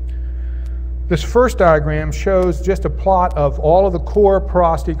 This first diagram shows just a plot of all of the core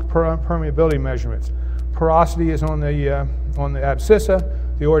porosity permeability measurements. Porosity is on the abscissa,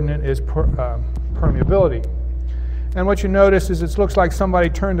 the ordinate is permeability. And what you notice is it looks like somebody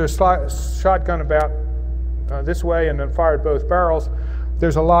turned their shotgun about this way and then fired both barrels.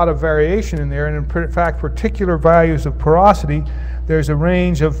 There's a lot of variation in there, and in fact, particular values of porosity, there's a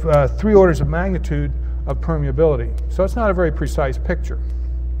range of 3 orders of magnitude of permeability. So it's not a very precise picture.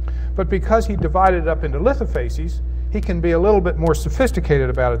 But because he divided it up into lithofacies, he can be a little bit more sophisticated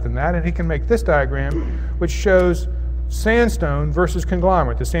about it than that, and he can make this diagram, which shows sandstone versus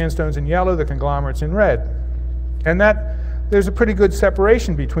conglomerate. The sandstone's in yellow, the conglomerate's in red. And there's a pretty good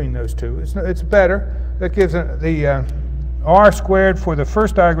separation between those two. It's better. That gives the R squared for the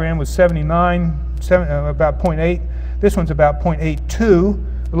first diagram was 79, about 0.8. This one's about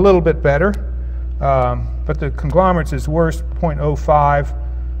 0.82, a little bit better. But the conglomerates is worse, 0.05.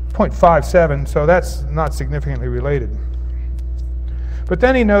 0.57, so that's not significantly related. But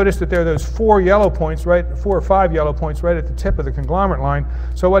then he noticed that there are those 4 yellow points, right, 4 or 5 yellow points right at the tip of the conglomerate line.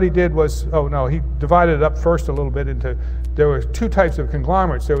 So what he did was, he divided it up first a little bit into, there were 2 types of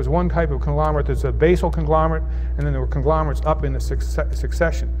conglomerates. There was one type of conglomerate that's a basal conglomerate, and then there were conglomerates up in the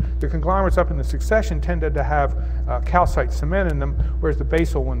succession. The conglomerates up in the succession tended to have calcite cement in them, whereas the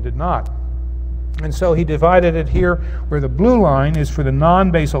basal one did not. And so he divided it here where the blue line is for the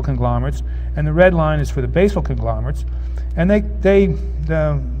non-basal conglomerates and the red line is for the basal conglomerates. And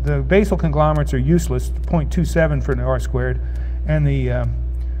the basal conglomerates are useless, 0.27 for an R squared, and the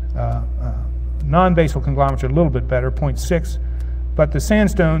non-basal conglomerates are a little bit better, 0.6. But the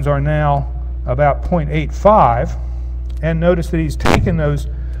sandstones are now about 0.85. And notice that he's taken those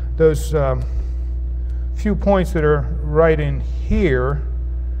few points that are right in here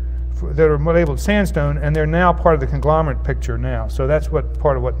that are labeled sandstone, and they're now part of the conglomerate picture now. So that's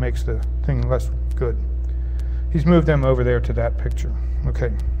part of what makes the thing less good. He's moved them over there to that picture.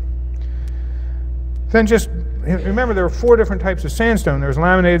 Okay. Then just remember there are 4 different types of sandstone. There's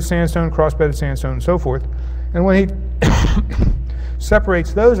laminated sandstone, cross-bedded sandstone, and so forth. And when he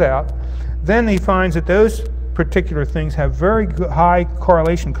separates those out, then he finds that those particular things have very high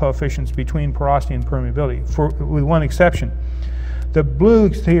correlation coefficients between porosity and permeability, with one exception. The blue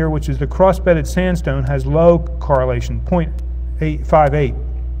here, which is the cross-bedded sandstone, has low correlation, 0.858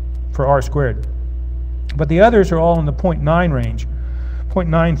 for R squared. But the others are all in the 0.9 range,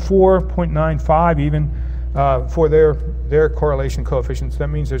 0.94, 0.95 even for their correlation coefficients. That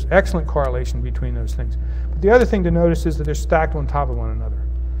means there's excellent correlation between those things. But the other thing to notice is that they're stacked on top of one another,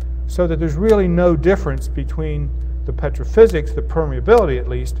 so that there's really no difference between the petrophysics, the permeability at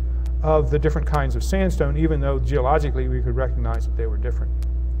least, of the different kinds of sandstone, even though geologically we could recognize that they were different.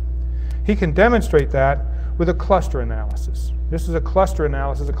 He can demonstrate that with a cluster analysis. This is a cluster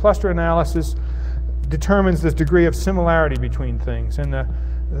analysis. A cluster analysis determines the degree of similarity between things, and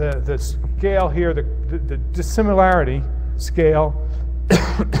the scale here, the dissimilarity scale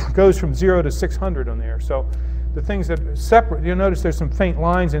goes from 0 to 600 on there. So the things that separate, you'll notice there's some faint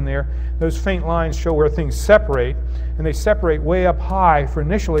lines in there. Those faint lines show where things separate, and they separate way up high for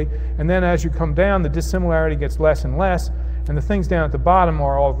initially, and then as you come down, the dissimilarity gets less and less, and the things down at the bottom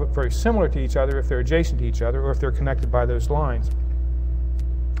are all very similar to each other if they're adjacent to each other or if they're connected by those lines.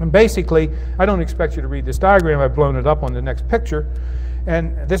 And basically, I don't expect you to read this diagram. I've blown it up on the next picture.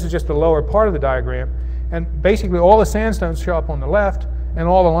 And this is just the lower part of the diagram. And basically, all the sandstones show up on the left, and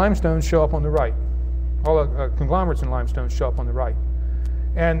all the limestones show up on the right. All the conglomerates and limestones show up on the right.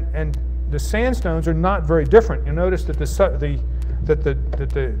 And the sandstones are not very different. You notice that the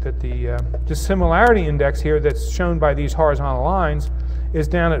dissimilarity index here that's shown by these horizontal lines is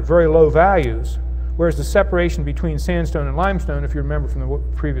down at very low values, whereas the separation between sandstone and limestone, if you remember from the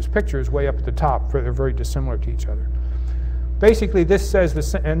previous picture, is way up at the top. They're very dissimilar to each other. Basically, this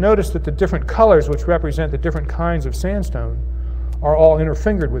says, and notice that the different colors which represent the different kinds of sandstone are all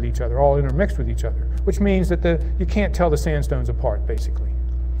interfingered with each other, all intermixed with each other, which means that you can't tell the sandstones apart, basically.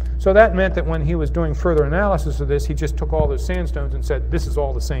 So that meant that when he was doing further analysis of this, he just took all those sandstones and said, this is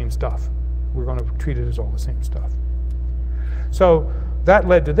all the same stuff. We're going to treat it as all the same stuff. So that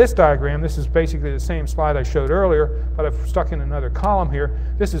led to this diagram. This is basically the same slide I showed earlier, but I've stuck in another column here.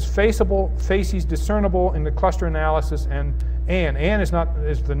 This is facies discernible in the cluster analysis, and Ann. Ann is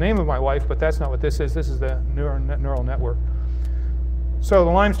the name of my wife, but that's not what this is. This is the neural network. So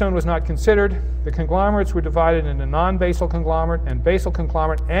the limestone was not considered. The conglomerates were divided into non-basal conglomerate and basal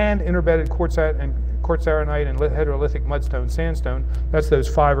conglomerate and interbedded quartzite and quartzaronite and heterolithic mudstone sandstone. That's those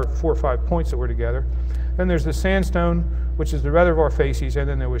 4 or 5 points that were together. Then there's the sandstone, which is the reservoir facies, and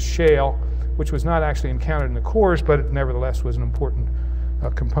then there was shale, which was not actually encountered in the cores, but it nevertheless was an important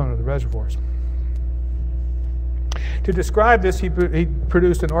component of the reservoirs. To describe this, he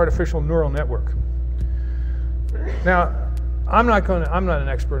produced an artificial neural network. Now, I'm not an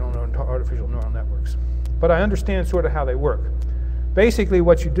expert on artificial neural networks, but I understand sort of how they work. Basically,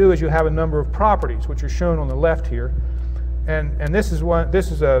 what you do is you have a number of properties, which are shown on the left here, and this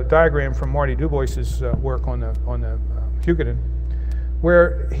is a diagram from Marty Dubois's work on the Hugoton,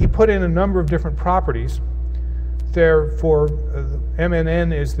 where he put in a number of different properties. Therefore,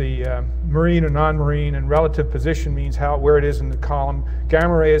 MNN is the marine or non-marine, and relative position means where it is in the column.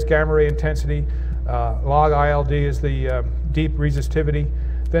 Gamma ray is gamma ray intensity. Log ILD is the deep resistivity.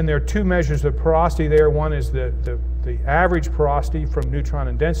 Then there are 2 measures of porosity there. One is the average porosity from neutron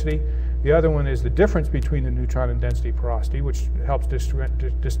and density. The other one is the difference between the neutron and density porosity, which helps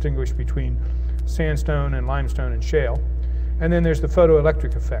distinguish between sandstone and limestone and shale. And then there's the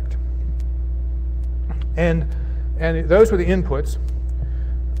photoelectric effect. And those were the inputs.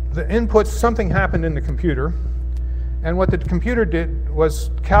 The inputs, something happened in the computer. And what the computer did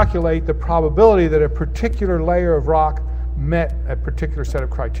was calculate the probability that a particular layer of rock met a particular set of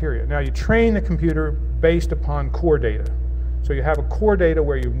criteria. Now, you train the computer based upon core data. So you have a core data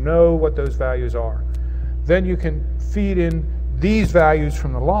where you know what those values are. Then you can feed in these values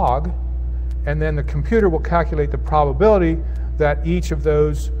from the log, and then the computer will calculate the probability that each of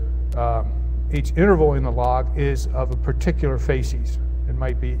those, each interval in the log is of a particular facies. It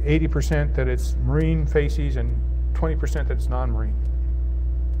might be 80% that it's marine facies and 20% that it's non-marine.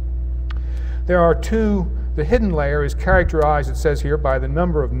 There are the hidden layer is characterized, it says here, by the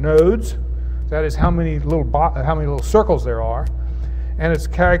number of nodes. That is how many little circles there are. And it's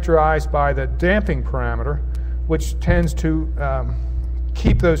characterized by the damping parameter, which tends to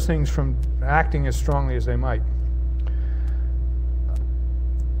keep those things from acting as strongly as they might.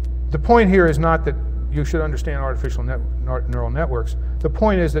 The point here is not that you should understand artificial neural networks. The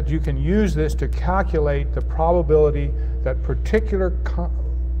point is that you can use this to calculate the probability that particular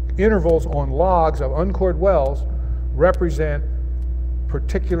intervals on logs of uncored wells represent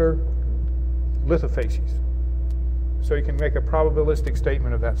particular lithofacies. So you can make a probabilistic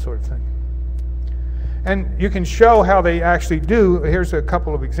statement of that sort of thing. And you can show how they actually do. Here's a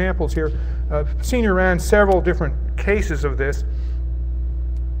couple of examples here. Senior ran several different cases of this.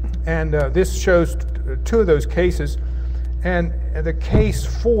 And this shows two of those cases. And the case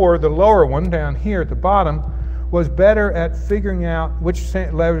 4, the lower one down here at the bottom, was better at figuring out which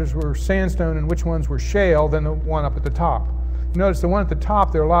layers were sandstone and which ones were shale than the one up at the top. You notice the one at the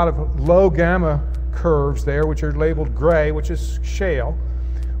top, there are a lot of low gamma curves there, which are labeled gray, which is shale,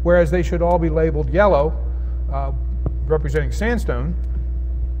 whereas they should all be labeled yellow, representing sandstone,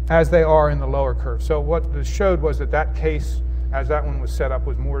 as they are in the lower curve. So what this showed was that that case, as that one was set up,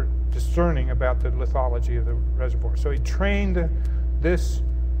 was more discerning about the lithology of the reservoir. So he trained this,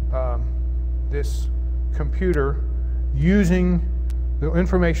 this computer using the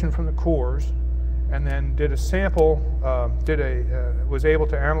information from the cores, and then did a sample, was able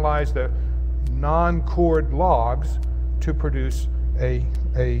to analyze the non-cored logs to produce a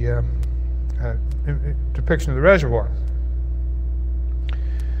depiction of the reservoir.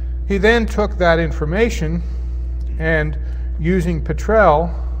 He then took that information and, using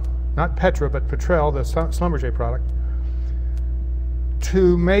Petrel, not Petra, but Petrel, the Schlumberger product,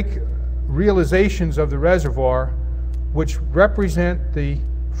 to make realizations of the reservoir which represent the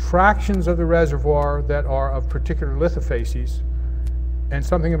fractions of the reservoir that are of particular lithofacies and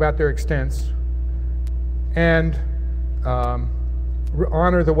something about their extents, and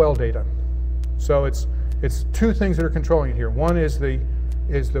honor the well data. So it's two things that are controlling it here. One is the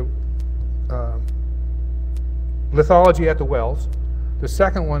lithology at the wells. The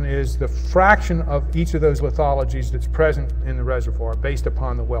second one is the fraction of each of those lithologies that's present in the reservoir based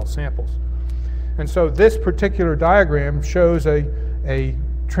upon the well samples. And so this particular diagram shows a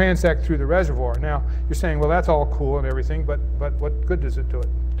transect through the reservoir. Now, you're saying, well, that's all cool and everything, but what good does it do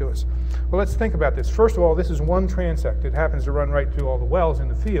us? Well, let's think about this. First of all, this is one transect. It happens to run right through all the wells in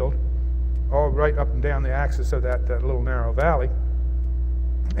the field, all right up and down the axis of that little narrow valley.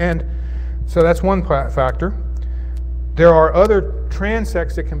 And so that's one factor. There are other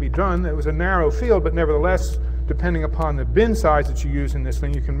transects that can be done. It was a narrow field, but nevertheless, depending upon the bin size that you use in this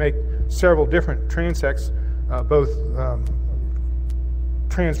thing, you can make several different transects, both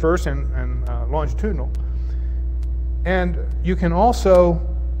transverse and longitudinal. And you can also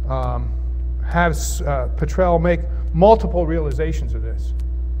have Petrel make multiple realizations of this,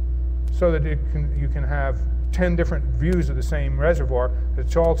 so that you can have 10 different views of the same reservoir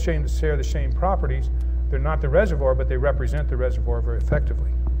that all share the same properties. They're not the reservoir, but they represent the reservoir very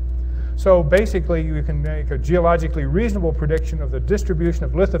effectively. So basically, you can make a geologically reasonable prediction of the distribution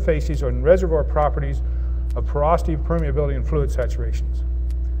of lithofacies and reservoir properties of porosity, permeability, and fluid saturations.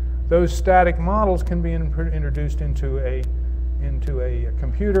 Those static models can be introduced into a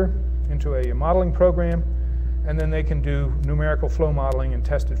computer, into a modeling program, and then they can do numerical flow modeling and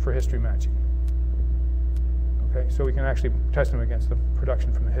test it for history matching. Okay, so we can actually test them against the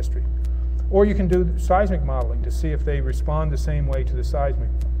production from the history. Or you can do seismic modeling to see if they respond the same way to the seismic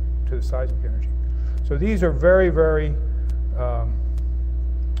energy. So these are very, very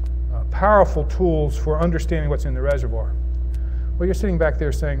powerful tools for understanding what's in the reservoir. Well, you're sitting back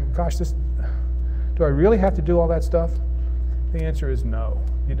there saying, gosh, do I really have to do all that stuff? The answer is no.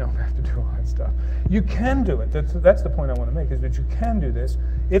 You don't have to do all that stuff. You can do it. That's the point I want to make, is that you can do this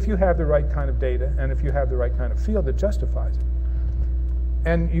if you have the right kind of data and if you have the right kind of field that justifies it.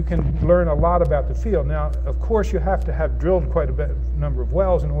 And you can learn a lot about the field. Now, of course, you have to have drilled quite a number of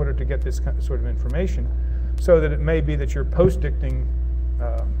wells in order to get this sort of information, so that it may be that you're post-dicting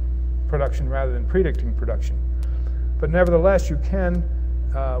production rather than predicting production. But nevertheless, you can,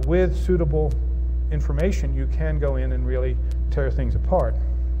 with suitable information, you can go in and really tear things apart.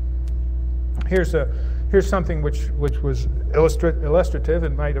 Here's something which was illustrative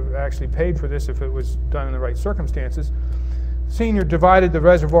and might have actually paid for this if it was done in the right circumstances. Senior divided the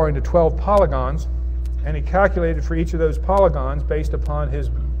reservoir into 12 polygons, and he calculated for each of those polygons, based upon his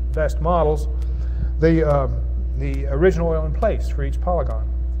best models, the original oil in place for each polygon.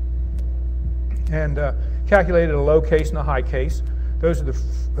 And calculated a low case and a high case. Those are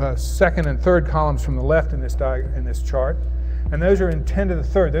the second and third columns from the left in this chart. And those are in 10 to the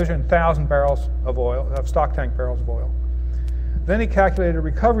third. Those are in 1,000 barrels of oil, of stock tank barrels of oil. Then he calculated a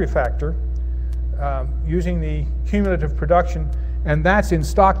recovery factor using the cumulative production And that's in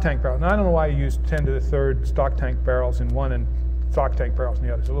stock tank barrels. Now, I don't know why you use 10 to the third stock tank barrels in one and stock tank barrels in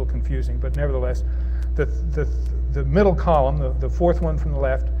the other. It's a little confusing, but nevertheless, the middle column, the fourth one from the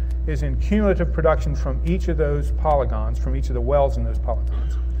left, is in cumulative production from each of those polygons, from each of the wells in those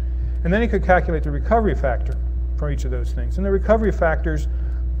polygons. And then you could calculate the recovery factor for each of those things. And the recovery factors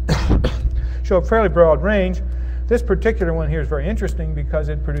show a fairly broad range. This particular one here is very interesting because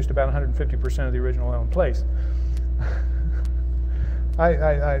it produced about 150% of the original oil in place.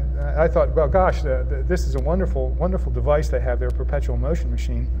 I thought, well, gosh, this is a wonderful, wonderful device they have, their perpetual motion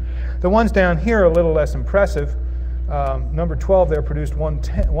machine. The ones down here are a little less impressive. Number 12 there produced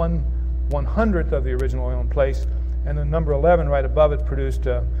 1/100th of the original oil in place, and the number 11 right above it produced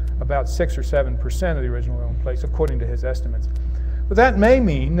about 6 or 7% of the original oil in place, according to his estimates. But that may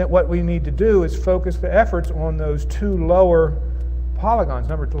mean that what we need to do is focus the efforts on those two lower polygons,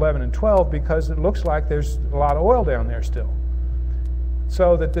 number 11 and 12, because it looks like there's a lot of oil down there still.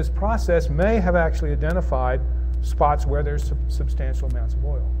 So that this process may have actually identified spots where there's substantial amounts of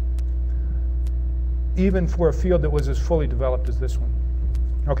oil, even for a field that was as fully developed as this one.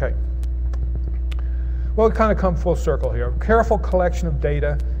 Okay. Well, we kind of come full circle here. Careful collection of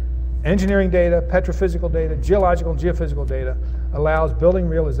data, engineering data, petrophysical data, geological and geophysical data allows building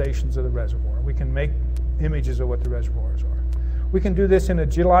realizations of the reservoir. We can make images of what the reservoirs are. We can do this in a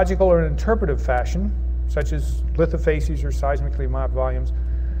geological or an interpretive fashion, such as lithofacies or seismically mapped volumes,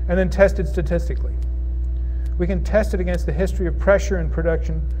 and then test it statistically. We can test it against the history of pressure and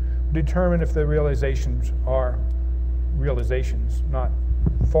production, determine if the realizations are realizations, not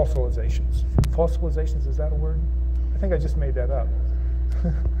fossilizations. Fossilizations, is that a word? I think I just made that up.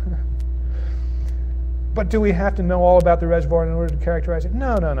 But do we have to know all about the reservoir in order to characterize it?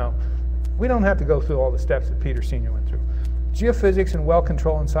 No, no, no. We don't have to go through all the steps that Peter Sr. went through. Geophysics and well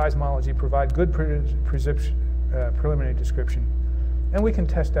control and seismology provide good preliminary description, and we can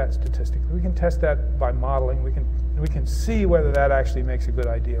test that statistically. We can test that by modeling. We can see whether that actually makes a good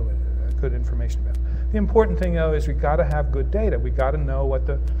idea, good information about it. The important thing, though, is we've got to have good data. We've got to know what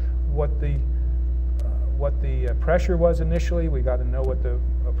the pressure was initially. We got to know what the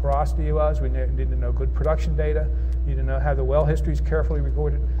porosity was. We need to know good production data. We need to know how the well history is carefully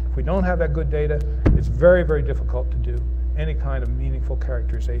recorded. If we don't have that good data, it's very, very difficult to do any kind of meaningful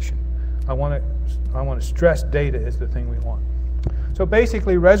characterization. I want to stress data is the thing we want. So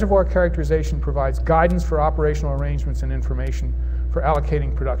basically, reservoir characterization provides guidance for operational arrangements and information for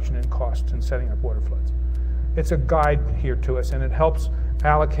allocating production and costs and setting up water floods. It's a guide here to us, and it helps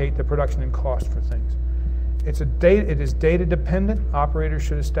allocate the production and cost for things. It is data dependent. Operators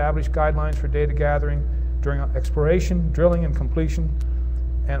should establish guidelines for data gathering during exploration, drilling, and completion,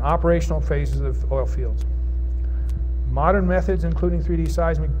 and operational phases of oil fields. Modern methods, including 3D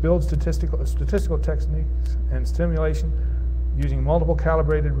seismic, build statistical techniques and simulation using multiple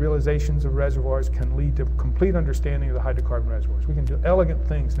calibrated realizations of reservoirs can lead to complete understanding of the hydrocarbon reservoirs. We can do elegant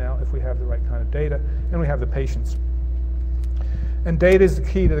things now if we have the right kind of data and we have the patience. And data is the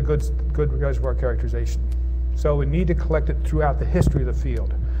key to the good reservoir characterization. So we need to collect it throughout the history of the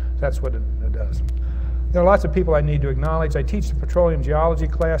field. That's what it does. There are lots of people I need to acknowledge. I teach the petroleum geology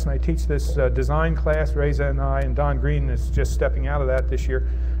class, and I teach this design class. Reza and I, and Don Green is just stepping out of that this year,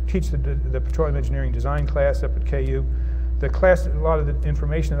 teach the petroleum engineering design class up at KU. The class, a lot of the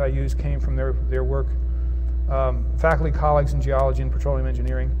information that I use came from their work. Faculty colleagues in geology and petroleum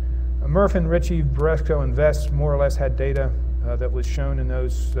engineering. Murph and Ritchie, Bresco, and Vest more or less had data that was shown in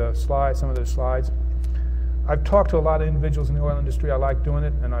those slides, some of those slides. I've talked to a lot of individuals in the oil industry. I like doing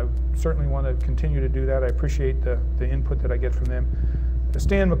it, and I certainly want to continue to do that. I appreciate the input that I get from them.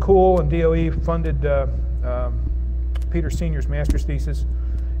 Stan McCool and DOE funded Peter Sr.'s master's thesis,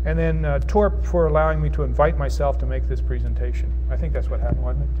 and then Torp for allowing me to invite myself to make this presentation. I think that's what happened,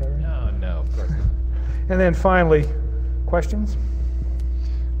 wasn't it, Terry? No, of course not. And then finally, questions?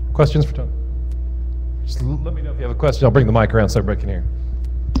 Questions for Tony? Just let me know if you have a question. I'll bring the mic around so everybody can hear.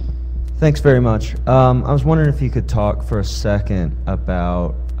 Thanks very much. I was wondering if you could talk for a second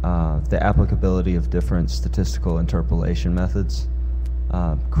about the applicability of different statistical interpolation methods,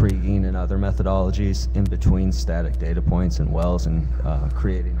 Krieging and other methodologies in between static data points and wells and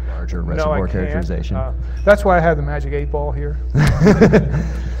creating larger reservoir characterization. That's why I have the magic 8-ball here.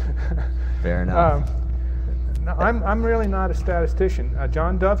 Fair enough. No, I'm really not a statistician.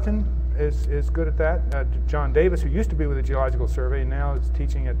 John Doveton is good at that. John Davis, who used to be with the Geological Survey, now is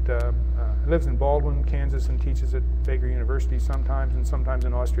teaching at, lives in Baldwin, Kansas, and teaches at Baker University sometimes, and sometimes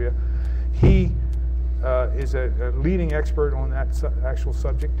in Austria. He is a leading expert on that actual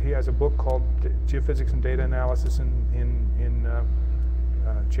subject. He has a book called Geophysics and Data Analysis in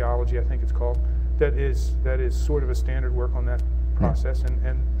Geology, I think it's called, that is sort of a standard work on that process,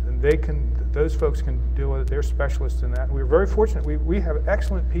 and those folks can deal with it. They're specialists in that. We're very fortunate. We have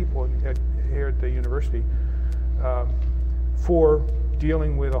excellent people here at the university for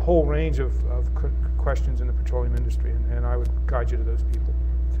dealing with a whole range of questions in the petroleum industry, and I would guide you to those people.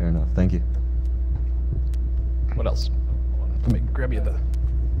 Fair enough. Thank you. What else? Let me grab you the. So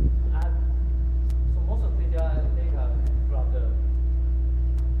most of the data from the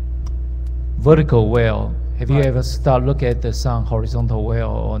vertical well. Have you ever start look at some horizontal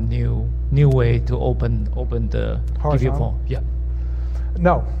well or new way to open the Horizontal? Yeah.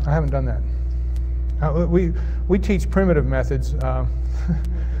 No, I haven't done that. We teach primitive methods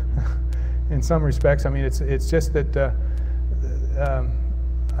in some respects. I mean, it's just that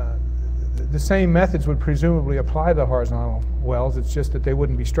the same methods would presumably apply to horizontal wells. It's just that they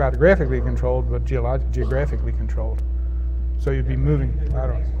wouldn't be stratigraphically controlled, but geographically controlled. So you'd be moving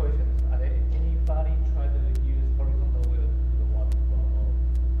laterally. Next question: anybody try to use horizontal well to the water flow?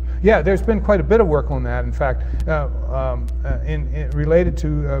 Yeah, there's been quite a bit of work on that. In fact, related to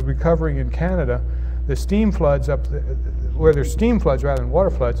recovery in Canada, the steam floods where there's steam floods rather than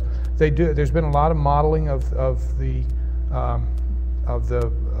water floods, there's been a lot of modeling of the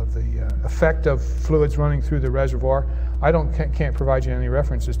effect of fluids running through the reservoir. I can't provide you any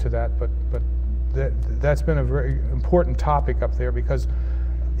references to that, but that's been a very important topic up there, because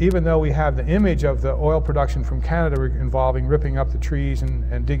even though we have the image of the oil production from Canada involving ripping up the trees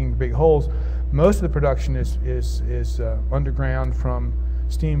and digging big holes, most of the production is underground from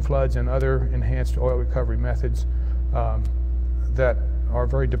steam floods and other enhanced oil recovery methods that are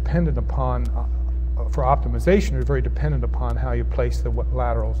very dependent upon, for optimization, are very dependent upon how you place the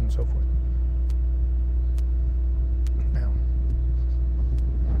laterals and so forth.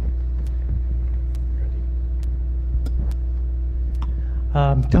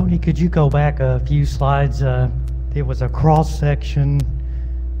 Tony, could you go back a few slides? There was a cross section.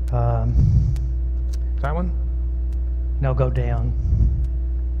 That one? No, go down.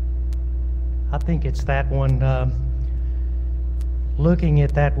 I think it's that one. Looking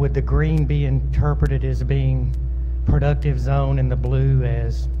at that, would the green be interpreted as being productive zone and the blue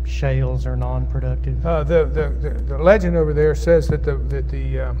as shales or non-productive? The legend over there says that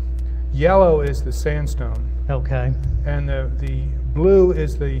the yellow is the sandstone. Okay. And the blue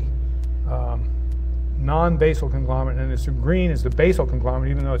is the non-basal conglomerate, and the green is the basal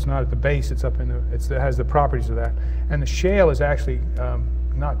conglomerate. Even though it's not at the base, it's up in it has the properties of that. And the shale is actually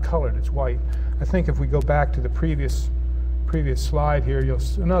not colored; it's white. I think if we go back to the previous slide here, you'll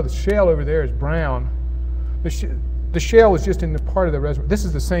no, the shale over there is brown. The shale was just in the part of the reservoir. This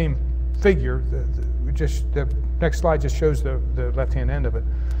is the same figure. The next slide just shows the left-hand end of it.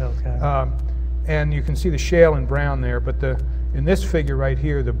 Okay. And you can see the shale in brown there, but in this figure right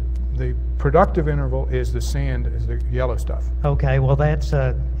here, the productive interval is the sand, is the yellow stuff. Okay, well that's,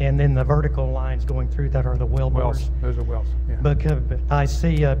 and then the vertical lines going through that are the well bores. Wells, those are wells, yeah. But I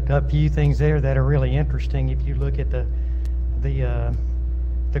see a few things there that are really interesting. If you look at the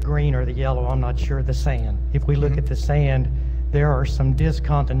green or the yellow, I'm not sure, the sand. If we look at the sand, there are some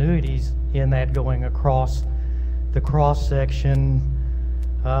discontinuities in that going across the cross section.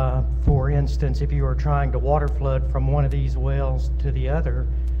 For instance, if you were trying to water flood from one of these wells to the other,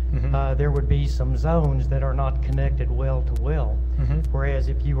 there would be some zones that are not connected well to well. Whereas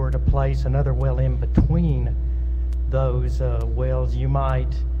if you were to place another well in between those wells, you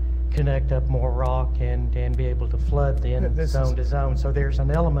might connect up more rock and be able to flood then zone to zone. So there's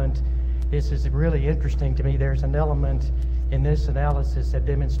an element, this is really interesting to me, there's an element in this analysis that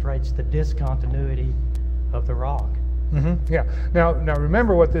demonstrates the discontinuity of the rock. Yeah. Now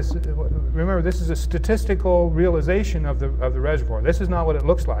remember this is a statistical realization of the reservoir. This is not what it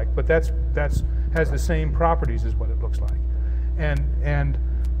looks like, but that's has the same properties as what it looks like, and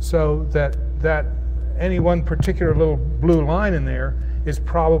so that any one particular little blue line in there is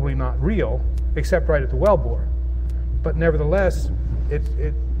probably not real, except right at the wellbore. But nevertheless,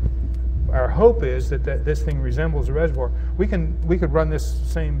 our hope is that this thing resembles a reservoir. We could run this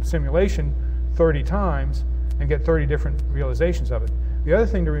same simulation 30 times and get 30 different realizations of it. The other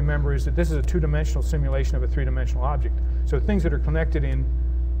thing to remember is that this is a two-dimensional simulation of a three-dimensional object. So things that are connected in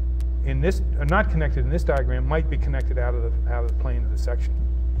this, are not connected in this diagram, might be connected out of the plane of the section.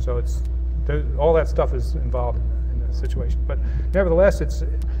 So all that stuff is involved in the situation. But nevertheless,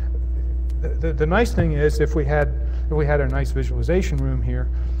 the nice thing is if we had a nice visualization room here,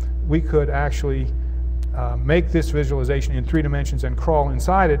 we could actually make this visualization in 3 dimensions and crawl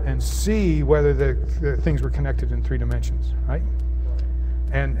inside it and see whether the things were connected in 3 dimensions, right?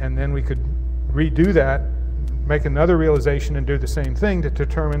 And then we could redo that, make another realization and do the same thing to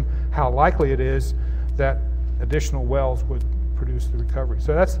determine how likely it is that additional wells would produce the recovery.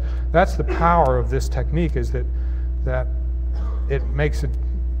 So that's the power of this technique, is that it makes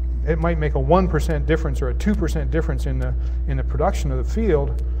it might make a 1% difference or a 2% difference in the production of the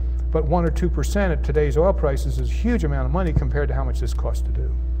field, but 1 or 2% at today's oil prices is a huge amount of money compared to how much this costs to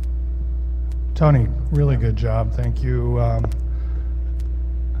do. Tony, really good job. Thank you.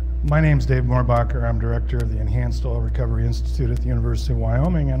 My name's Dave Moorbacher. I'm director of the Enhanced Oil Recovery Institute at the University of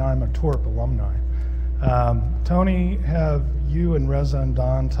Wyoming, and I'm a TORP alumni. Tony, have you and Reza and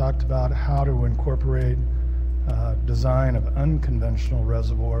Don talked about how to incorporate design of unconventional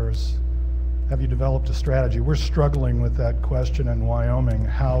reservoirs? Have you developed a strategy? We're struggling with that question in Wyoming,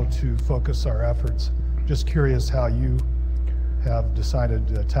 how to focus our efforts. Just curious how you have decided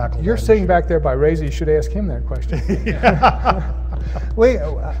to tackle You're that sitting issue. back there by Reza. You should ask him that question.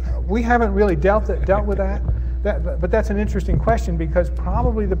 We haven't really dealt with that. But that's an interesting question, because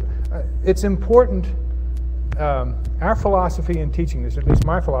probably it's important. Our philosophy in teaching this, at least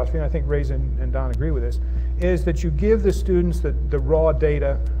my philosophy, and I think Reza and Don agree with this, is that you give the students the raw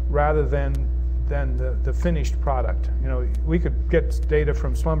data rather than the finished product. You know, we could get data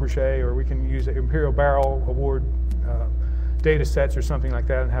from Schlumberger, or we can use Imperial Barrel Award data sets or something like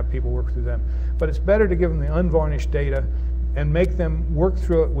that and have people work through them. But it's better to give them the unvarnished data and make them work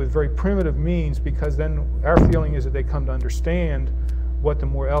through it with very primitive means, because then our feeling is that they come to understand what the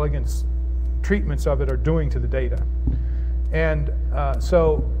more elegant treatments of it are doing to the data. And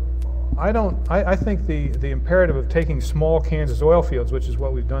so I think the imperative of taking small Kansas oil fields, which is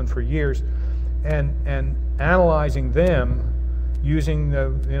what we've done for years, and analyzing them using the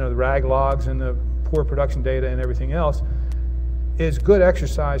RAG logs and the poor production data and everything else, is good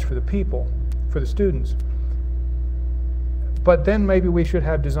exercise for the people, for the students. But then maybe we should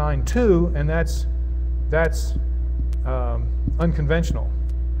have design 2, and that's unconventional.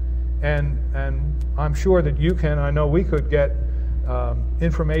 And I'm sure that you can, I know we could get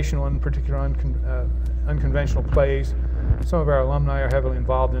information on particular unconventional plays. Some of our alumni are heavily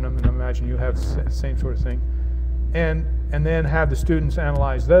involved in them, and I imagine you have the same sort of thing. And then have the students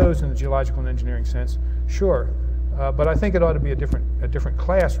analyze those in the geological and engineering sense. Sure, but I think it ought to be a different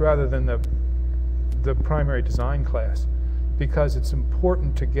class rather than the primary design class, because it's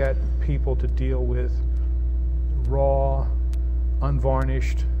important to get people to deal with raw,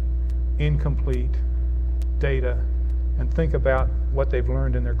 unvarnished, incomplete data and think about what they've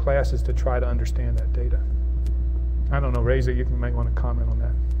learned in their classes to try to understand that data. I don't know, Reza, you might want to comment on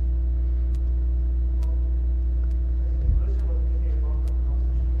that.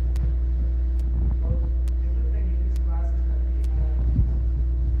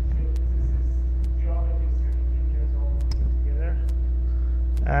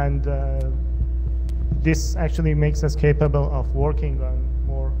 And this actually makes us capable of working on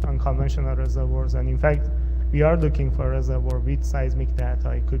more unconventional reservoirs. And in fact, we are looking for a reservoir with seismic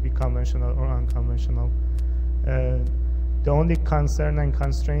data. It could be conventional or unconventional. The only concern and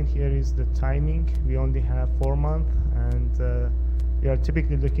constraint here is the timing. We only have 4 months, and we are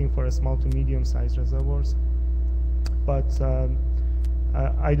typically looking for a small to medium-sized reservoirs. But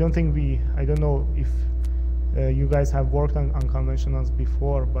I don't know if you guys have worked on unconventionals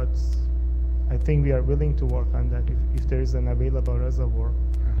before, but I think we are willing to work on that if there is an available reservoir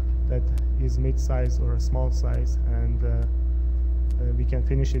that is mid-size or a small size, and we can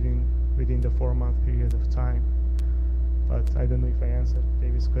finish it within the 4-month period of time. But I don't know if I answered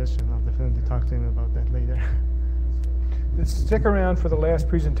David's question. I'll definitely talk to him about that later. Stick around for the last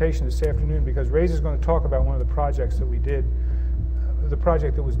presentation this afternoon, because Reza is going to talk about one of the projects that we did, the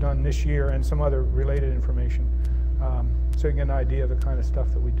project that was done this year, and some other related information, so you get an idea of the kind of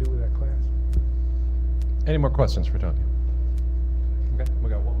stuff that we do with that class. Any more questions for Tony? Okay, we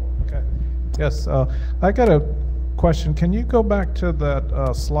got one more. Okay. Yes, I got a question. Can you go back to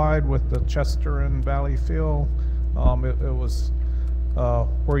that slide with the Chester and Valley field? It was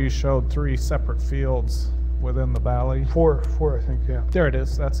where you showed 3 separate fields within the valley. Four, I think, yeah. There it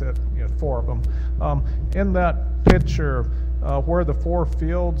is. That's it. You know, 4 of them. In that picture, where the 4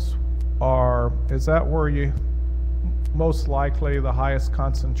 fields are, is that where you most likely the highest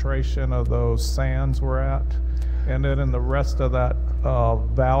concentration of those sands were at? And then in the rest of that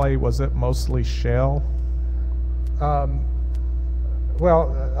valley, was it mostly shale?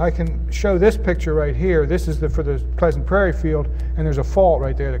 Well, I can show this picture right here. This is for the Pleasant Prairie field, and there's a fault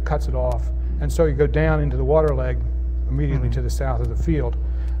right there that cuts it off. And so you go down into the water leg immediately to the south of the field.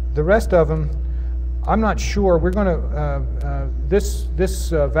 The rest of them, I'm not sure. We're going to, this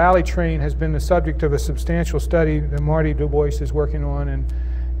valley train has been the subject of a substantial study that Marty Du Bois is working on,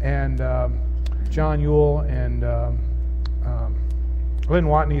 and John Ewell and Lynn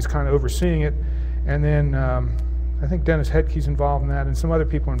Watney is kind of overseeing it. And then I think Dennis Hedke's involved in that, and some other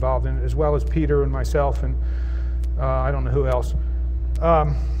people involved in it, as well as Peter and myself, and I don't know who else.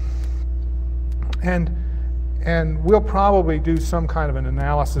 And we'll probably do some kind of an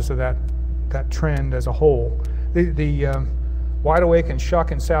analysis of that trend as a whole. The Wide Awake and Shuck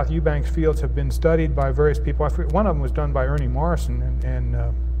and South Eubanks fields have been studied by various people. I forget, one of them was done by Ernie Morrison,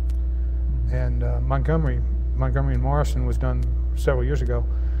 and Montgomery and Morrison was done several years ago.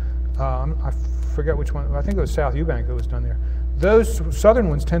 I forget which one. I think it was South Eubank that was done there. Those southern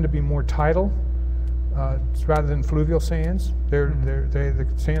ones tend to be more tidal rather than fluvial sands. The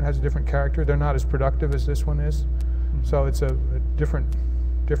sand has a different character. They're not as productive as this one is. So it's a different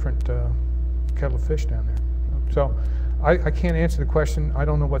kettle of fish down there. So I can't answer the question. I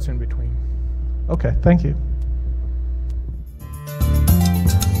don't know what's in between. Okay, thank you.